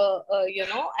 And,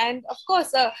 and of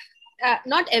course,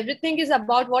 not everything is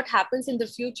about what happens in the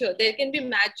future. There can be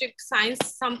magic,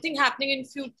 science, something happening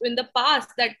in the past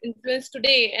that influenced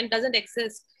today and doesn't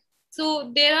exist.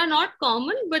 So they are not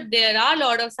common, but there are a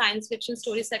lot of science fiction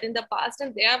stories set in the past,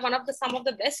 and they are some of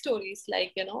the best stories,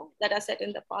 that are set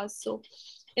in the past. So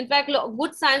in fact,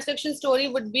 good science fiction story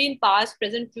would be in past,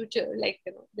 present, future.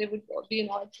 They would be in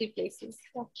all three places.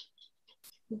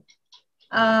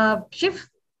 Shiv,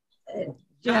 do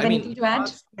you have anything to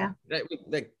add?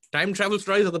 Like time travel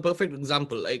stories are the perfect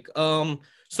example.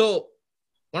 So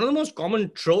one of the most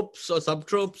common tropes or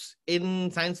subtropes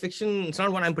in science fiction, it's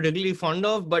not one I'm particularly fond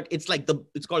of, but it's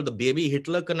called the baby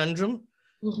Hitler conundrum,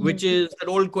 which is that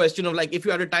old question of if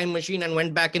you had a time machine and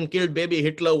went back and killed baby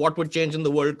Hitler, what would change in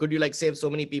the world? Could you save so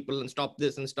many people and stop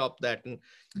this and stop that? And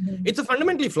it's a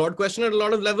fundamentally flawed question at a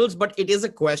lot of levels, but it is a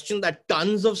question that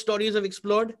tons of stories have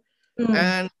explored.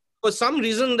 And for some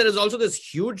reason, there is also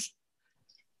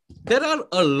there are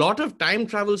a lot of time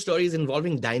travel stories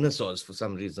involving dinosaurs for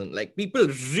some reason. People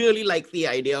really like the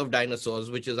idea of dinosaurs,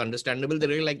 which is understandable. They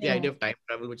really like the idea of time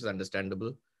travel, which is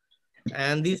understandable.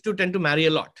 And these two tend to marry a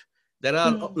lot. There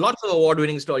are lots of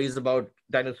award-winning stories about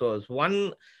dinosaurs.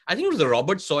 One, I think it was a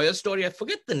Robert Sawyer story. I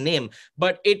forget the name,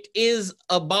 but it is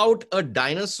about a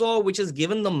dinosaur which is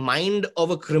given the mind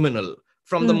of a criminal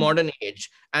from the modern age.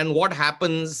 And what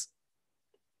happens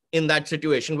in that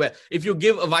situation where if you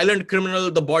give a violent criminal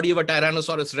the body of a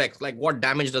Tyrannosaurus Rex, what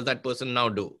damage does that person now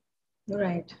do?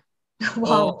 Right.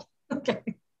 Wow. Okay.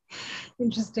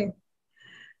 Interesting.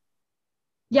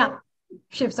 Yeah.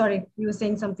 Shiv, sorry, you were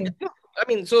saying something.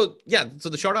 So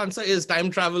the short answer is time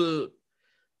travel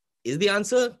is the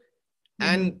answer.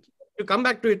 And to come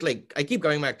back to it, like I keep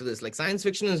coming back to this, like science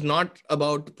fiction is not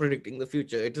about predicting the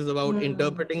future. It is about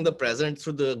interpreting the present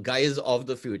through the guise of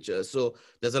the future. So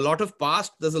there's a lot of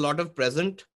past, there's a lot of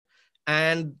present,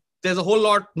 and there's a whole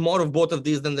lot more of both of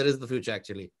these than there is the future,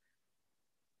 actually.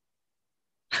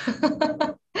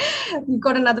 We've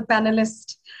got another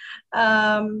panelist.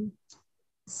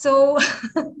 So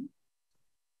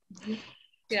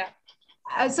yeah.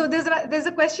 So there's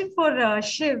a question for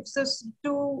Shiv. So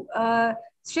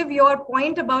Shiv, your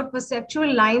point about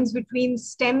perceptual lines between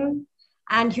STEM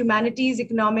and humanities,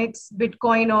 economics,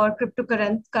 Bitcoin, or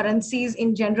cryptocurrencies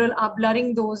in general are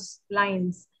blurring those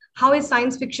lines. How is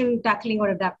science fiction tackling or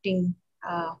adapting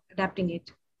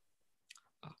it?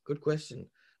 Good question.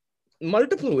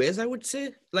 Multiple ways, I would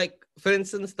say. Like, for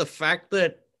instance, the fact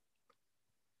that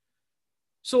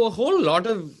a whole lot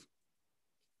of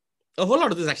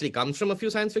this actually comes from a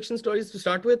few science fiction stories to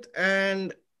start with,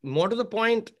 and more to the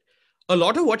point, a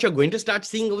lot of what you're going to start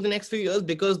seeing over the next few years,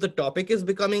 because the topic is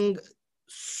becoming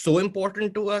so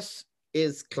important to us,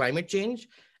 is climate change.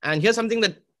 And here's something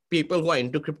that people who are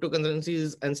into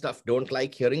cryptocurrencies and stuff don't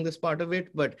like hearing this part of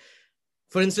it, but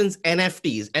for instance,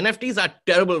 NFTs are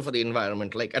terrible for the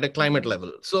environment, like at a climate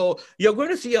level. So you're going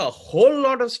to see a whole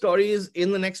lot of stories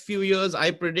in the next few years,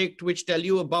 I predict, which tell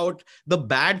you about the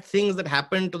bad things that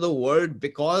happen to the world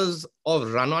because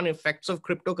of run-on effects of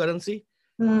cryptocurrency.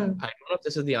 I don't know if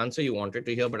this is the answer you wanted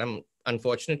to hear, but I'm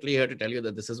unfortunately here to tell you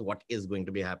that this is what is going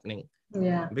to be happening.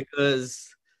 Yeah. Because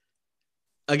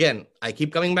again, I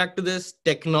keep coming back to this.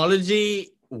 Technology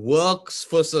works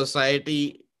for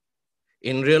society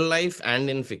in real life and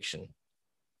in fiction.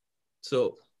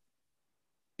 So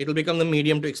it'll become the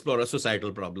medium to explore a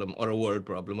societal problem or a world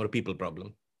problem or a people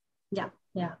problem. Yeah.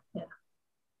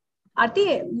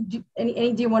 Arati, do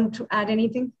you want to add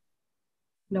anything?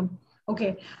 No.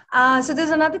 Okay. So there's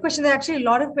another question. There are actually a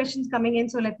lot of questions coming in.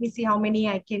 So let me see how many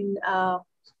I can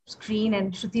screen,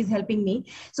 and Shruti is helping me.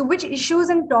 So which issues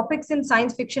and topics in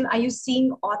science fiction are you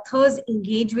seeing authors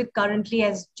engage with currently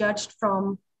as judged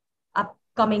from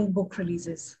upcoming book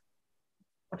releases?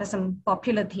 What are some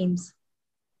popular themes?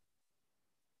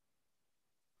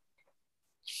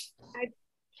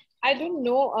 I don't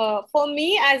know. For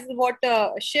me, as what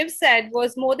Shiv said,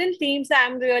 was more than themes.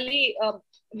 I'm really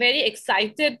very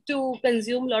excited to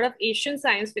consume a lot of Asian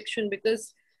science fiction,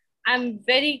 because I'm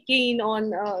very keen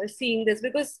on seeing this,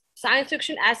 because science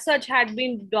fiction as such had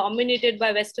been dominated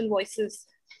by Western voices.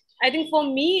 I think for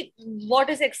me, what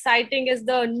is exciting is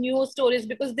the new stories,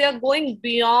 because they are going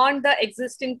beyond the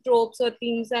existing tropes or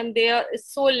themes, and they are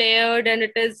so layered, and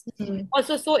it is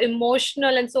also so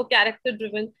emotional and so character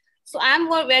driven. So I'm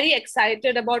very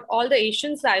excited about all the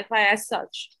Asian sci-fi as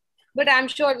such. But I'm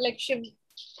sure like Shiv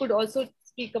could also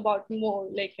speak about more,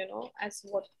 like, as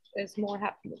what is more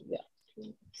happening. Yeah.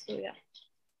 So yeah.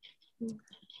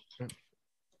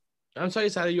 I'm sorry,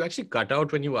 Sarah, you actually cut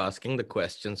out when you were asking the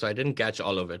question, so I didn't catch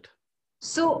all of it.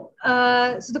 So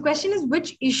the question is,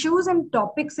 which issues and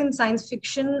topics in science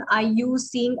fiction are you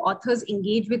seeing authors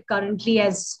engage with currently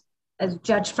as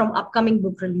judged from upcoming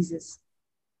book releases?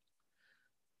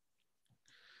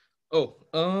 So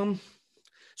I'm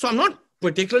not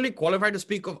particularly qualified to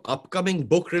speak of upcoming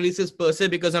book releases per se,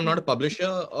 because I'm not a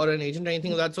publisher or an agent or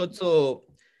anything of that sort. So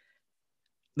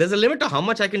there's a limit to how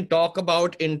much I can talk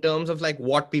about in terms of like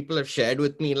what people have shared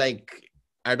with me, like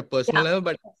at a personal level,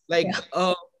 but like,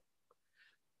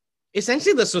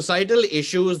 essentially the societal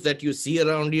issues that you see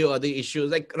around you are the issues.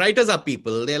 Like, writers are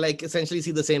people. They like essentially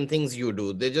see the same things you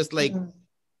do. They're just like,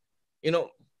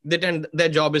 their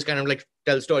job is kind of like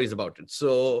tell stories about it.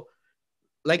 So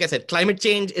like I said, climate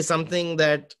change is something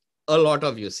that a lot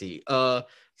of you see.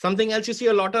 Something else you see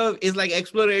a lot of is like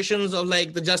explorations of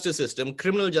like the justice system,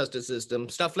 criminal justice system,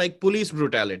 stuff like police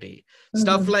brutality,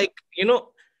 stuff like,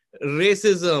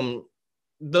 racism,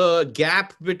 the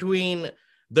gap between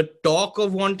the talk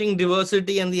of wanting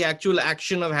diversity and the actual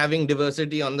action of having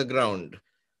diversity on the ground,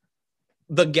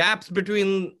 the gaps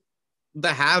between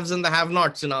the haves and the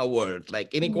have-nots in our world,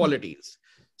 like inequalities.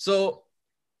 So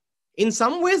in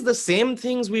some ways, the same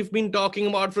things we've been talking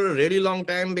about for a really long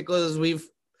time, because we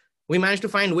managed to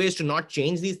find ways to not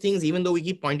change these things, even though we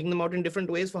keep pointing them out in different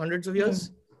ways for hundreds of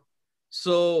years.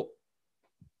 So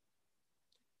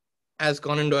as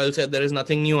Conan Doyle said, there is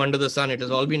nothing new under the sun. It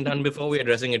has all been done before. We're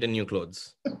dressing it in new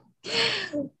clothes.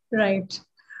 Right.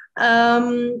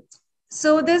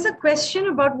 So there's a question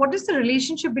about what is the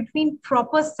relationship between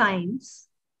proper science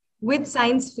with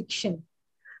science fiction?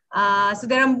 So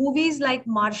there are movies like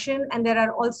Martian, and there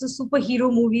are also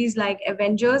superhero movies like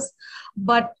Avengers.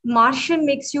 But Martian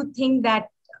makes you think that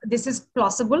this is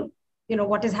plausible.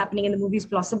 What is happening in the movie is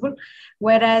plausible.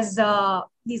 Whereas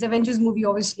these Avengers movie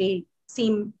obviously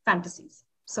seem fantasies.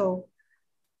 So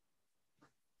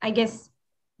I guess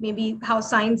maybe how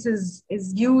science is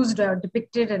used or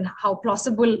depicted and how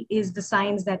plausible is the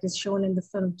science that is shown in the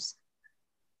films.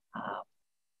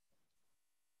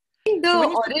 The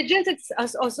So origins, it's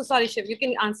also, sorry, Shiv, you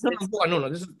can answer this. No.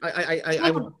 This is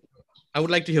I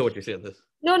would like to hear what you say on this.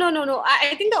 No.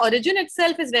 I think the origin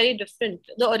itself is very different.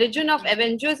 The origin of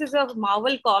Avengers is of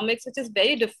Marvel Comics, which is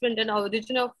very different, and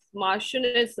origin of Martian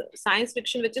is science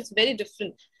fiction, which is very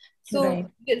different. So Right.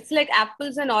 it's like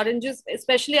apples and oranges,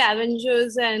 especially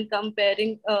Avengers and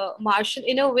comparing Martian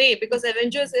in a way, because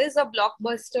Avengers is a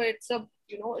blockbuster. It's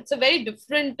a very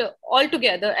different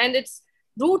altogether, and its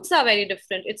roots are very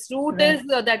different. Its root Right. is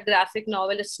that graphic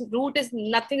novel. Its root is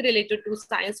nothing related to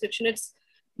science fiction. It's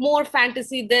more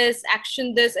fantasy, this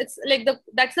action, this. It's like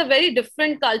that's a very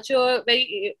different culture,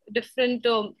 very different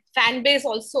fan base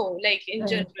also, like in Right.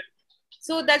 general.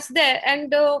 So that's there,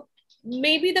 and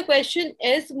maybe the question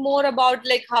is more about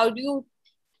like how do you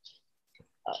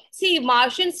see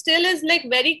Martian still is like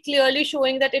very clearly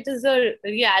showing that it is a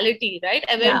reality, right?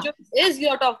 Avengers is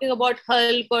you're talking about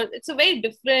Hulk, or it's a very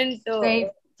different Very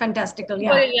fantastical.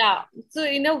 but yeah, so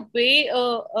in a way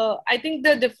I think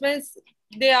the difference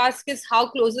they ask is how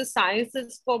close the science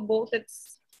is for both.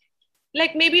 It's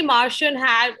like maybe Martian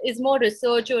is more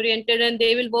research oriented, and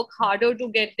they will work harder to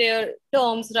get their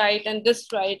terms right and this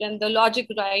right and the logic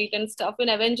right and stuff. In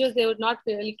Avengers, they would not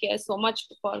really care so much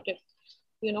about it,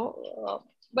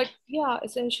 but yeah,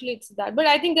 essentially it's that. But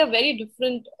I think they're very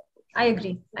different. I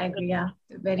agree. Yeah.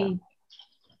 Very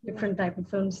different type of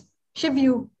films. Shiv,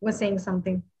 you were saying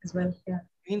something as well. Yeah.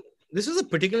 I mean, this is a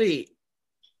particularly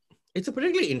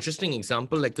interesting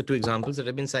example, like the two examples that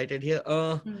have been cited here.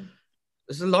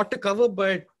 There's a lot to cover,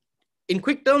 but in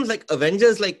quick terms, like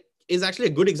Avengers, like is actually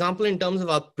a good example in terms of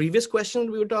our previous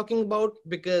question we were talking about,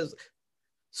 because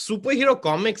superhero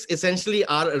comics essentially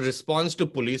are a response to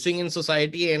policing in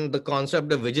society and the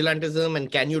concept of vigilantism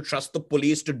and can you trust the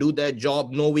police to do their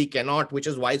job? No, we cannot, which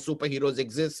is why superheroes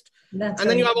exist. That's and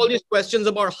then you have all these questions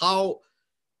about how,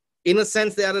 in a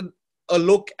sense, they are a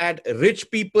look at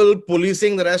rich people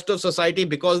policing the rest of society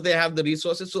because they have the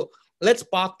resources. So let's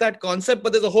park that concept,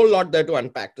 but there's a whole lot there to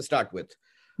unpack to start with.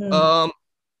 When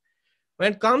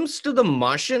it comes to the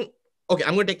Martian, okay,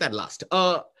 I'm going to take that last.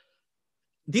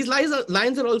 These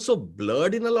lines are also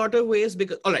blurred in a lot of ways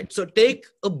because, all right, so take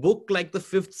a book like The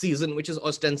Fifth Season, which is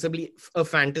ostensibly a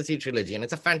fantasy trilogy, and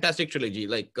it's a fantastic trilogy.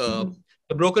 Like the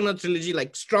Broken Earth trilogy,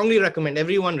 like strongly recommend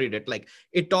everyone read it. Like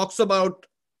it talks about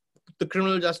the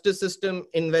criminal justice system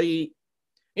in very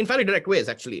direct ways,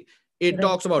 actually. It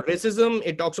talks about racism.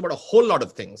 It talks about a whole lot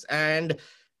of things. And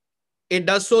it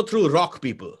does so through rock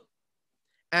people.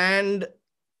 And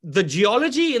the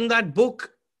geology in that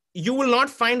book, you will not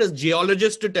find a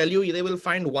geologist to tell you they will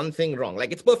find one thing wrong.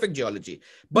 Like it's perfect geology.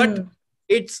 But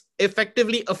it's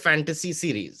effectively a fantasy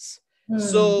series.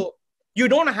 So you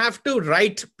don't have to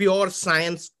write pure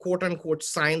science, quote unquote,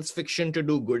 science fiction to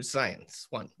do good science.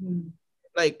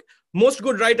 Like most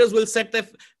good writers will set their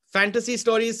fantasy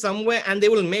stories somewhere and they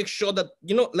will make sure that,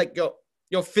 like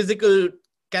your physical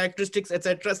characteristics,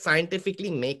 etc., scientifically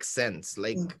make sense.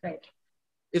 Like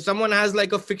if someone has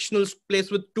like a fictional place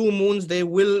with two moons, they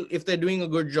will, if they're doing a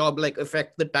good job, like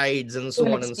affect the tides and so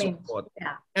on and so forth.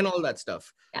 And all that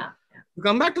stuff. To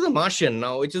come back to the Martian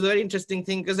now, which is a very interesting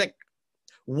thing, because like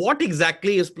what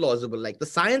exactly is plausible? Like the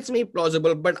science may be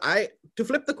plausible, but to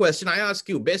flip the question, I ask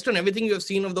you, based on everything you have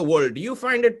seen of the world, do you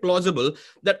find it plausible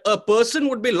that a person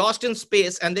would be lost in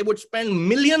space and they would spend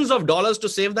millions of dollars to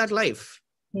save that life?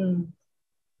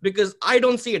 Because I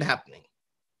don't see it happening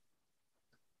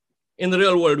in the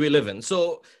real world we live in.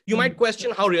 So you might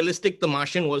question how realistic the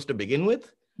Martian was to begin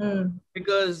with,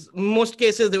 because in most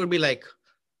cases they would be like,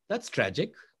 that's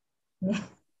tragic.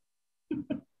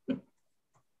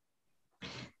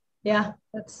 Yeah,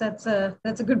 that's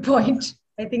a good point.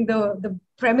 I think the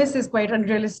premise is quite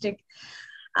unrealistic.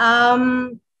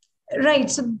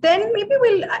 Right. So then maybe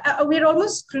we're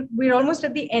almost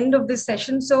at the end of this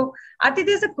session. So Arati,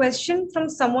 there's a question from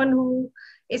someone who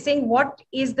is saying, what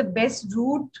is the best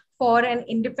route for an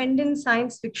independent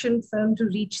science fiction film to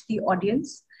reach the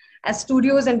audience, as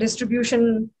studios and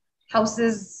distribution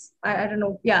houses, I don't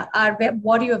know, are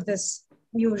wary of this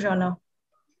new genre?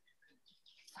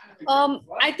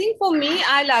 I think for me,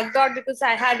 I lucked out because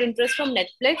I had interest from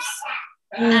Netflix,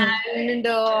 and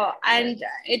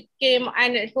it came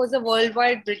and it was a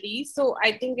worldwide release. So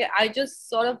I think I just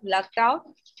sort of lucked out.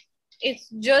 It's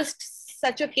just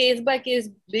such a case by case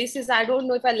basis. I don't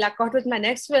know if I luck out with my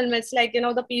next film. It's like,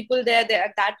 the people there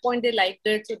at that point, they liked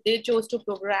it, so they chose to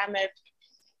program it.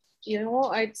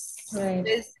 that's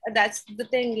the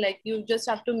thing, like you just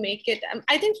have to make it.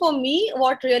 I think for me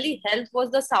what really helped was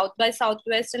the South by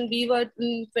Southwest, and we were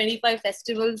in 25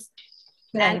 festivals.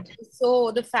 Right. And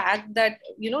so the fact that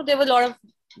there were a lot of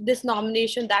this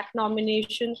nomination, that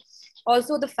nomination,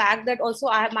 also the fact that also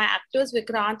I have my actors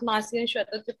Vikrant Masi and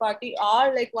Shweta Tripathi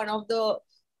are like one of the,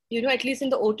 at least in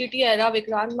the OTT era,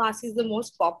 Vikrant Masi is the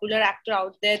most popular actor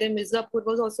out there. Then Mirzapur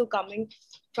was also coming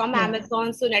from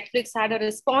Amazon, so Netflix had a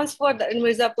response for the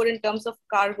Mirzapur in terms of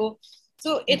cargo.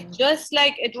 So it just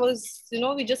like it was,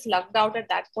 we just lucked out at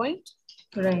that point.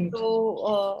 Right.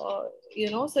 So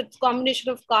so it's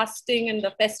combination of casting and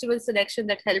the festival selection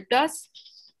that helped us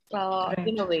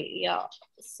in a way. Yeah.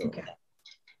 So, okay.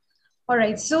 All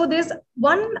right. So there's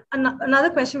another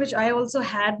question which I also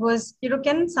had was,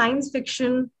 can science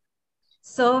fiction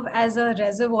serve as a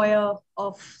reservoir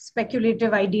of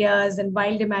speculative ideas and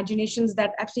wild imaginations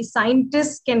that actually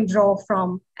scientists can draw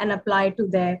from and apply to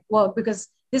their work? Because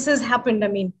this has happened, I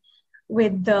mean,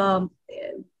 with the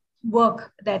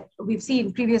work that we've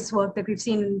seen, previous work that we've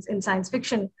seen in science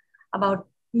fiction about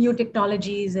new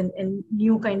technologies and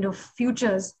new kind of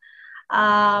futures,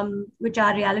 which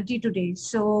are reality today.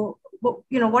 So,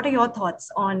 what are your thoughts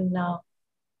on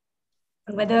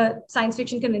whether science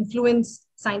fiction can influence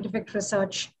scientific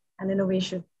research and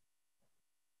innovation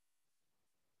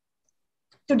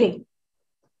today?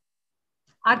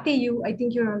 Arati, I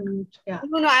think you're on mute. Yeah.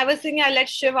 No, I was thinking I'll let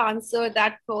Shiv answer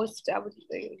that first. I would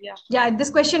say, yeah. Yeah,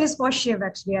 this question is for Shiv,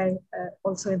 actually. I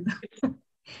also.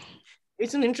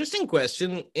 It's an interesting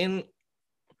question. In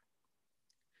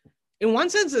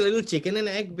one sense, a little chicken and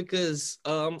egg, because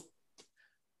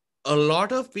a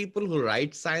lot of people who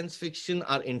write science fiction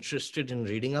are interested in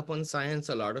reading up on science.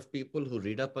 A lot of people who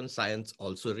read up on science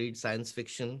also read science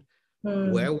fiction.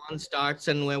 Where one starts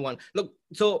and where one... Look,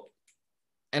 so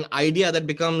an idea that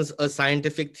becomes a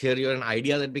scientific theory or an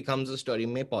idea that becomes a story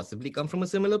may possibly come from a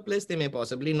similar place. They may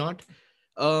possibly not.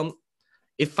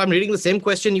 If I'm reading the same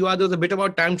question you are, there's a bit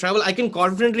about time travel. I can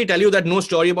confidently tell you that no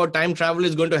story about time travel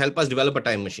is going to help us develop a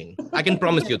time machine. I can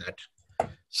promise you that.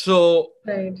 So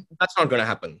that's not going to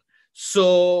happen.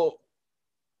 So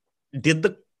did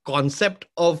the concept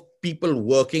of people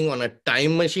working on a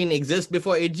time machine exist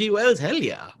before H.G. Wells? Hell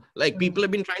yeah. Like people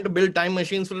have been trying to build time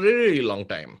machines for a really, really long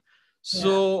time.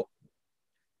 So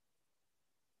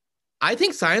I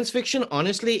think science fiction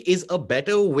honestly is a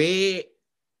better way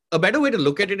to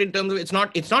look at it, in terms of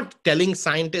it's not telling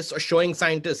scientists or showing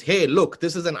scientists, hey, look,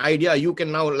 this is an idea you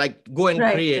can now like go and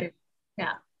create. Right.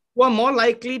 Yeah. You are more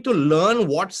likely to learn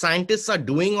what scientists are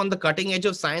doing on the cutting edge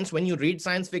of science when you read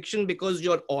science fiction, because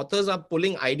your authors are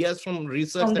pulling ideas from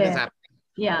research that is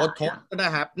happening, or thoughts that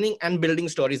are happening, and building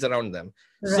stories around them.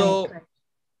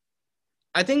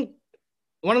 I think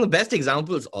one of the best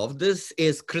examples of this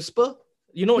is CRISPR,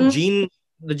 gene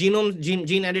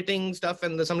editing stuff,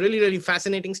 and there's some really, really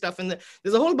fascinating stuff in there.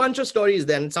 There's a whole bunch of stories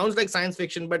then. It sounds like science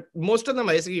fiction, but most of them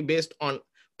are basically based on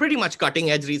pretty much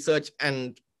cutting edge research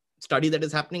and study that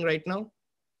is happening right now.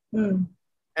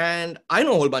 And I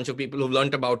know a whole bunch of people who've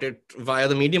learned about it via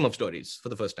the medium of stories for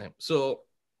the first time. So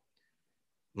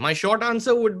my short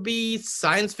answer would be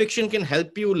science fiction can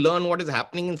help you learn what is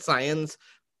happening in science,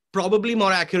 probably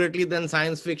more accurately than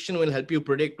science fiction will help you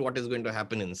predict what is going to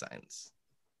happen in science.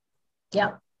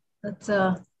 Yeah, that's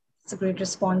a great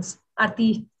response.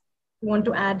 Arati, you want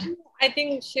to add? I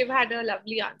think Shiv had a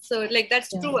lovely answer. Like,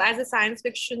 that's true. As a science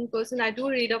fiction person, I do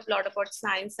read a lot about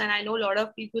science, and I know a lot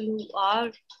of people who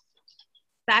are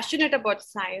passionate about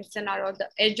science and are on the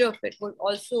edge of it will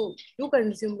also do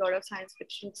consume a lot of science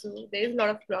fiction. So there is a lot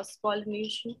of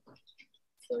cross-pollination.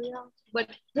 So yeah, but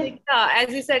like,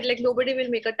 as you said, like nobody will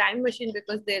make a time machine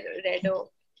because they read a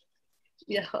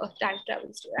time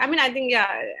travel story. I mean, I think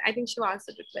she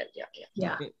answered it well.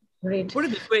 Yeah. Great. Put it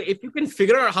this way, if you can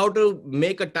figure out how to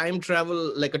make a time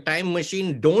travel, like a time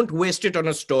machine, don't waste it on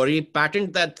a story,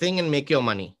 patent that thing and make your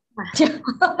money.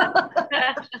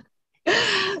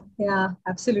 Yeah,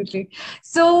 absolutely.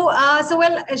 So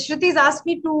well, Shruti's asked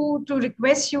me to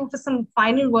request you for some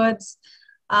final words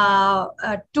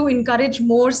to encourage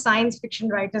more science fiction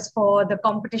writers for the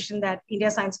competition that India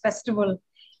Science Festival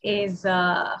is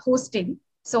hosting.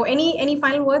 So any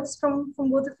final words from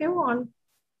both of you on,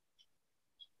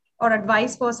 or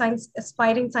advice for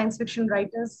aspiring science fiction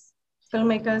writers,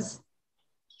 filmmakers?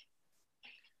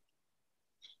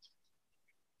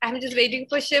 I'm just waiting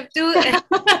for Shiv to.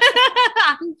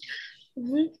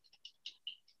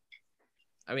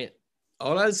 I mean,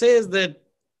 all I'll say is that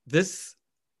this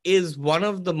is one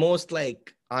of the most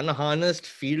like unharnessed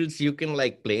fields you can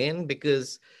like play in,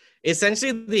 because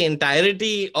essentially the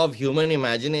entirety of human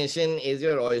imagination is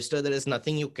your oyster. There is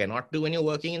nothing you cannot do when you're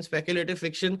working in speculative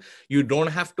fiction. You don't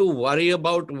have to worry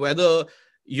about whether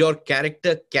your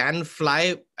character can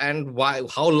fly and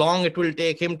how long it will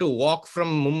take him to walk from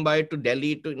Mumbai to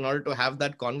Delhi in order to have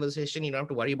that conversation. You don't have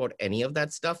to worry about any of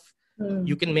that stuff.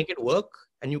 You can make it work,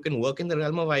 and you can work in the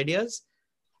realm of ideas.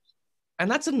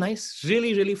 And that's a nice,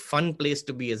 really, really fun place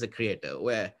to be as a creator,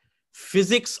 where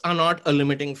physics are not a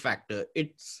limiting factor.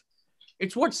 It's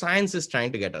what science is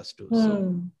trying to get us to.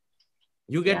 So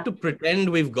you get to pretend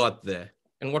we've got there.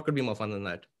 And what could be more fun than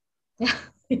that?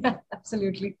 Yeah,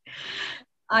 absolutely.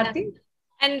 Arati?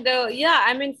 And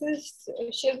I mean, since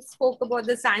Shiv spoke about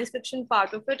the science fiction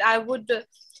part of it, I would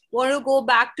want to go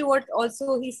back to what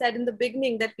also he said in the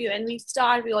beginning, that when we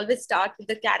start, we always start with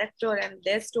the character and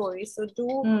their story. So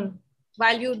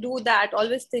while you do that,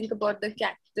 always think about the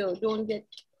character. Don't get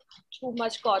too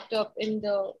much caught up in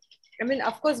I mean,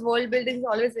 of course, world building is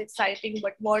always exciting,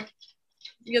 but what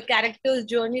your character's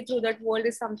journey through that world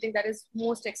is something that is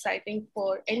most exciting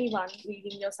for anyone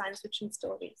reading your science fiction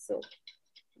story. So,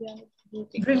 yeah.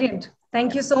 Brilliant.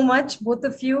 Thank you so much, both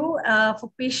of you,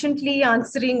 for patiently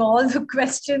answering all the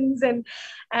questions. I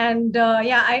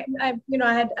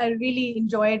really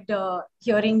enjoyed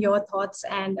hearing your thoughts,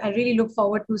 and I really look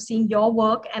forward to seeing your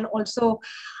work and also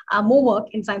more work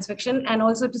in science fiction, and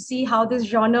also to see how this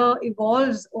genre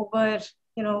evolves over,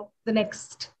 the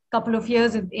next couple of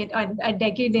years, a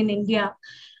decade in India.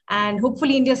 And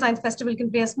hopefully India Science Festival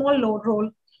can play a small role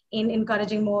in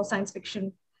encouraging more science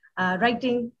fiction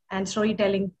writing and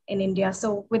storytelling in India.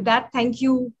 So with that, thank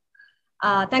you.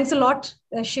 Thanks a lot,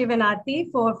 Shiv and Arati,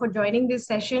 for joining this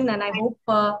session. And I hope,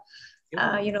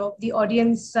 the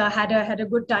audience had a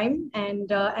good time,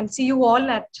 and see you all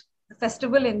at the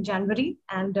festival in January,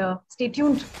 and stay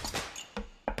tuned.